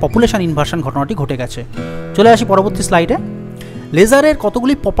 এখানে পপুলেশন ইনভার্সন ঘটনাটি ঘটে গেছে। চলে আসি পরবর্তী স্লাইডে। লেজারের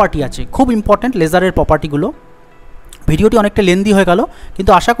কতগুলি প্রপার্টি আছে, খুব ইম্পর্ট্যান্ট লেজারের প্রপার্টিগুলো। ভিডিওটি অনেকটা লেন্দি হয়ে গেল,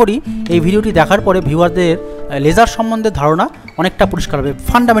 কিন্তু আশা করি এই ভিডিওটি দেখার পরে ভিউয়ারদের লেজার সম্বন্ধে ধারণা অনেকটা পরিষ্কার হবে,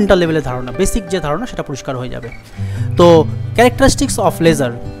 ফান্ডামেন্টাল লেভেলের ধারণা, বেসিক যে ধারণা সেটা পরিষ্কার হয়ে যাবে। তো ক্যারেক্টারিস্টিক্স অফ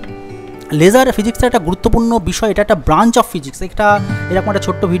লেজার। লেজার ফিজিক্সের একটা গুরুত্বপূর্ণ বিষয়, এটা একটা ব্রাঞ্চ অফ ফিজিক্স। এটা এরকম একটা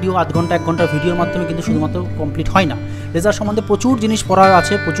ছোট্ট ভিডিও, আধ ঘন্টা 1 ঘন্টার ভিডিওর মাধ্যমে কিন্তু শুধুমাত্র কমপ্লিট হয় না। লেজার সম্বন্ধে প্রচুর জিনিস পড়ার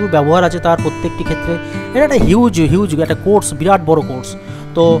আছে, প্রচুর ব্যবহার আছে তার প্রত্যেকটি ক্ষেত্রে। এটা একটা হিউজ একটা কোর্স, বিরাট বড় কোর্স।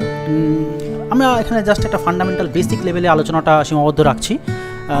 তো আমরা এখানে জাস্ট একটা ফান্ডামেন্টাল বেসিক লেভেলে আলোচনাটা সীমাবদ্ধ রাখছি।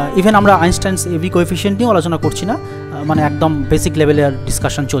 ইভেন আমরা আইনস্টাইনস এভি কোএফিশিয়েন্ট নিয়েও আলোচনা করছি না, মানে একদম বেসিক লেভেলের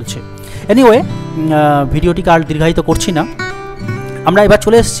ডিসকাশন চলছে। এনিওয়ে, ভিডিওটিকে আর দীর্ঘায়িত করছি না, আমরা এবার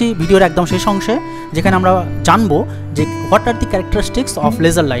চলে এসেছি ভিডিওর একদম শেষ অংশে, যেখানে আমরা জানবো যে what are the characteristics of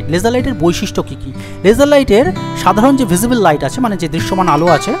laser light. Laser লাইটের বৈশিষ্ট্য কী কী। লেজার লাইটের সাধারণ যে ভিজিবল লাইট আছে, মানে যে দৃশ্যমান আলো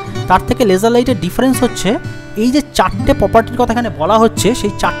আছে, তার থেকে লেজার লাইটের ডিফারেন্স হচ্ছে এই যে 4টে প্রপার্টির কথা এখানে বলা হচ্ছে,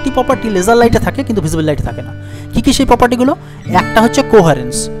 সেই 4টি প্রপার্টি লেজার লাইটে থাকে কিন্তু ভিজিবল লাইটে থাকে না। কী কী সেই প্রপার্টিগুলো? একটা হচ্ছে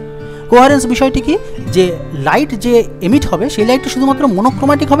কোহারেন্স। কোহারেন্স বিষয়টি কি, যে লাইট যে এমিট হবে সেই লাইটটা শুধুমাত্র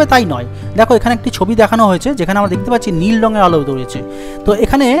মনোক্রোম্যাটিক হবে তাই নয়। দেখো এখানে একটি ছবি দেখানো হয়েছে যেখানে আমরা দেখতে পাচ্ছি নীল রঙের আলো তৈরিছে। তো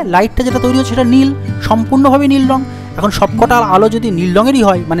এখানে লাইটটা যেটা তৈরি হচ্ছে সেটা নীল, সম্পূর্ণভাবে নীল রঙ। এখন সবকটা আলো যদি নীল রঙেরই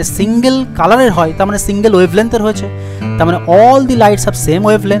হয়, মানে সিঙ্গেল কালারের হয়, তার মানে সিঙ্গেল ওয়েভলেন্থের হয়েছে, তার মানে all the lights have same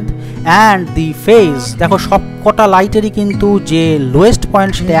wavelength and the phase. দেখো সবকটা লাইটেরই কিন্তু যে লোয়েস্ট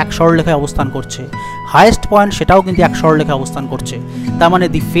পয়েন্ট সেটা 1 সরলরেখায় অবস্থান করছে, হায়েস্ট পয়েন্ট সেটাও কিন্তু 1 সরলরেখায় অবস্থান করছে। তার মানে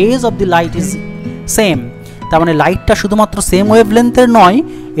দি phase of the light is same. তার মানে লাইটটা শুধুমাত্র সেম ওয়েভলেন্থের নয়,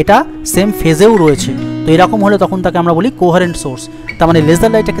 এটা সেম ফেজেও রয়েছে। তো এরকম হলে তখন তাকে আমরা বলি কোহারেন্ট সোর্স। তার মানে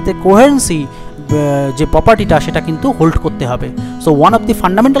লেজার লাইটের ক্ষেত্রে কোহারেন্সি যে প্রপার্টিটা সেটা কিন্তু হোল্ড করতে হবে। So one of the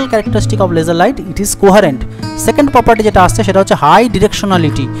fundamental characteristic of laser light, it is কোহারেন্ট। Second property যেটা আসছে সেটা হচ্ছে হাই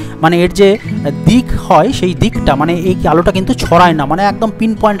ডিরেকশনালিটি, মানে এর যে দিক হয় সেই দিকটা, মানে এই আলোটা কিন্তু ছড়ায় না, মানে একদম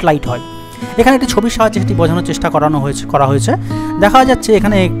পিন পয়েন্ট লাইট হয়। এখানে একটি ছবির সাহায্যে সেটি বোঝানোর চেষ্টা করা হয়েছে। দেখা যাচ্ছে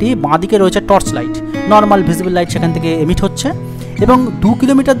এখানে একটি বাঁদিকে রয়েছে torch light, normal visible light সেখান থেকে এমিট হচ্ছে, এবং 2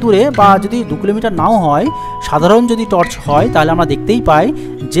 কিলোমিটার দূরে, বা যদি 2 কিলোমিটার নাও হয়, সাধারণ যদি টর্চ হয় তাহলে আমরা দেখতেই পাই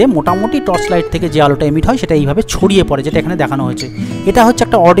যে মোটামুটি টর্চ লাইট থেকে যে আলোটা এমিট হয় সেটা এইভাবে ছড়িয়ে পড়ে, যেটা এখানে দেখানো হয়েছে। এটা হচ্ছে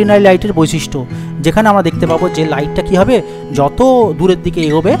একটা অর্ডিনারি লাইটের বৈশিষ্ট্য, যেখানে আমরা দেখতে পাবো যে লাইটটা কী হবে, যত দূরের দিকে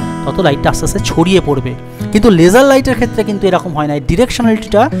এগোবে তত লাইটটা আস্তে আস্তে ছড়িয়ে পড়বে। কিন্তু লেজার লাইটের ক্ষেত্রে কিন্তু এরকম হয় না,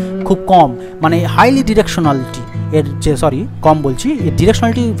 ডিরেকশনালিটিটা খুব কম, মানে হাইলি ডিরেকশনালিটি এর যে কম বলছি, এর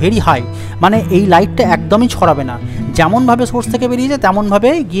ডিরেকশনালিটি ভেরি হাই, মানে এই লাইটটা একদমই ছড়াবে না, যেমনভাবে সোর্স থেকে বেরিয়েছে তেমনভাবে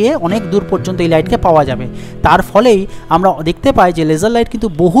গিয়ে অনেক দূর পর্যন্ত এই লাইটকে পাওয়া যাবে। তার ফলেই আমরা দেখতে পাই যে লেজার লাইট কিন্তু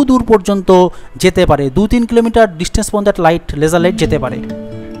বহু দূর পর্যন্ত যেতে পারে, 2-3 কিলোমিটার ডিস্টেন্স পর্যন্ত লেজার লাইট যেতে পারে।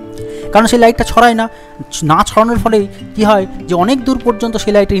 কারণ সেই লাইটটা ছড়ায় না, না ছড়ানোর ফলে কী হয় যে অনেক দূর পর্যন্ত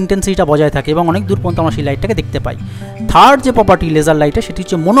সেই লাইটের ইন্টেন্সিটিটা বজায় থাকে এবং অনেক দূর পর্যন্ত আমরা সেই লাইটটাকে দেখতে পাই। থার্ড যে প্রপার্টি লেজার লাইটের সেটি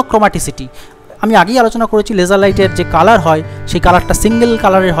হচ্ছে মোনোক্রোমাটিসিটি। আমি আগেই আলোচনা করেছি লেজার লাইটের যে কালার হয় সেই কালারটা সিঙ্গেল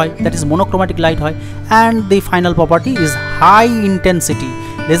কালারের হয়, দ্যাট ইজ মোনোক্রোম্যাটিক লাইট হয়। And the final property is high intensity.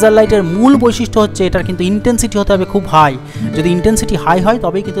 Laser লাইটের মূল বৈশিষ্ট্য হচ্ছে এটার কিন্তু ইন্টেন্সিটি হতে হবে খুব হাই। যদি ইন্টেন্সিটি হাই হয়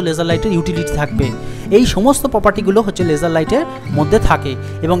তবেই কিন্তু লেজার লাইটের ইউটিলিটি থাকবে। এই সমস্ত প্রপার্টিগুলো হচ্ছে লেজার লাইটের মধ্যে থাকে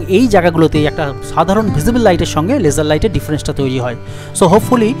এবং এই জায়গাগুলোতেই একটা সাধারণ ভিজিবল লাইটের সঙ্গে লেজার লাইটের ডিফারেন্সটা তৈরি হয়। সো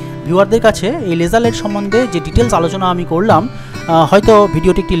হোপফুলি ভিউয়ারদের কাছে এই লেজার লাইট সম্বন্ধে যে ডিটেলস আলোচনা আমি করলাম, হয়তো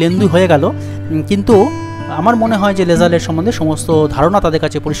ভিডিওটি একটি লেন্দি হয়ে গেল, কিন্তু আমার মনে হয় যে লেজার লাইট সম্বন্ধে সমস্ত ধারণা তাদের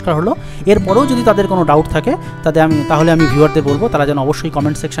কাছে পরিষ্কার হলো। এরপরেও যদি তাদের কোনো ডাউট থাকে তাহলে আমি ভিউয়ারদের বলবো তারা যেন অবশ্যই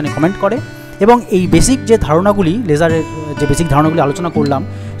কমেন্ট সেকশানে কমেন্ট করে এবং এই বেসিক যে ধারণাগুলি, লেজারের যে বেসিক ধারণাগুলি আলোচনা করলাম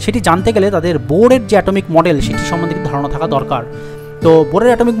সেটি জানতে গেলে তাদের বোর্ডের যে অ্যাটমিক মডেল সেটি সম্বন্ধে কিন্তু ধারণা থাকা দরকার। তো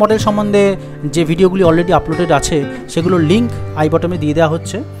বোর্ডের অ্যাটমিক মডেল সম্বন্ধে যে ভিডিওগুলি অলরেডি আপলোডেড আছে সেগুলোর লিঙ্ক আই বটমে দিয়ে দেওয়া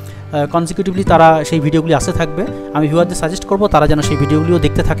হচ্ছে। কনসিকিউটিভলি তারা সেই ভিডিওগুলি আসতে থাকবে। আমি ভিউয়ারদের সাজেস্ট করবো তারা যেন সেই ভিডিওগুলিও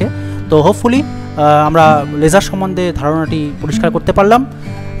দেখতে থাকে। তো হোপফুলি আমরা লেজার সম্বন্ধে ধারণাটি পরিষ্কার করতে পারলাম।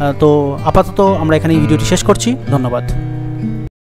 তো আপাতত আমরা এখানে এই ভিডিওটি শেষ করছি। ধন্যবাদ।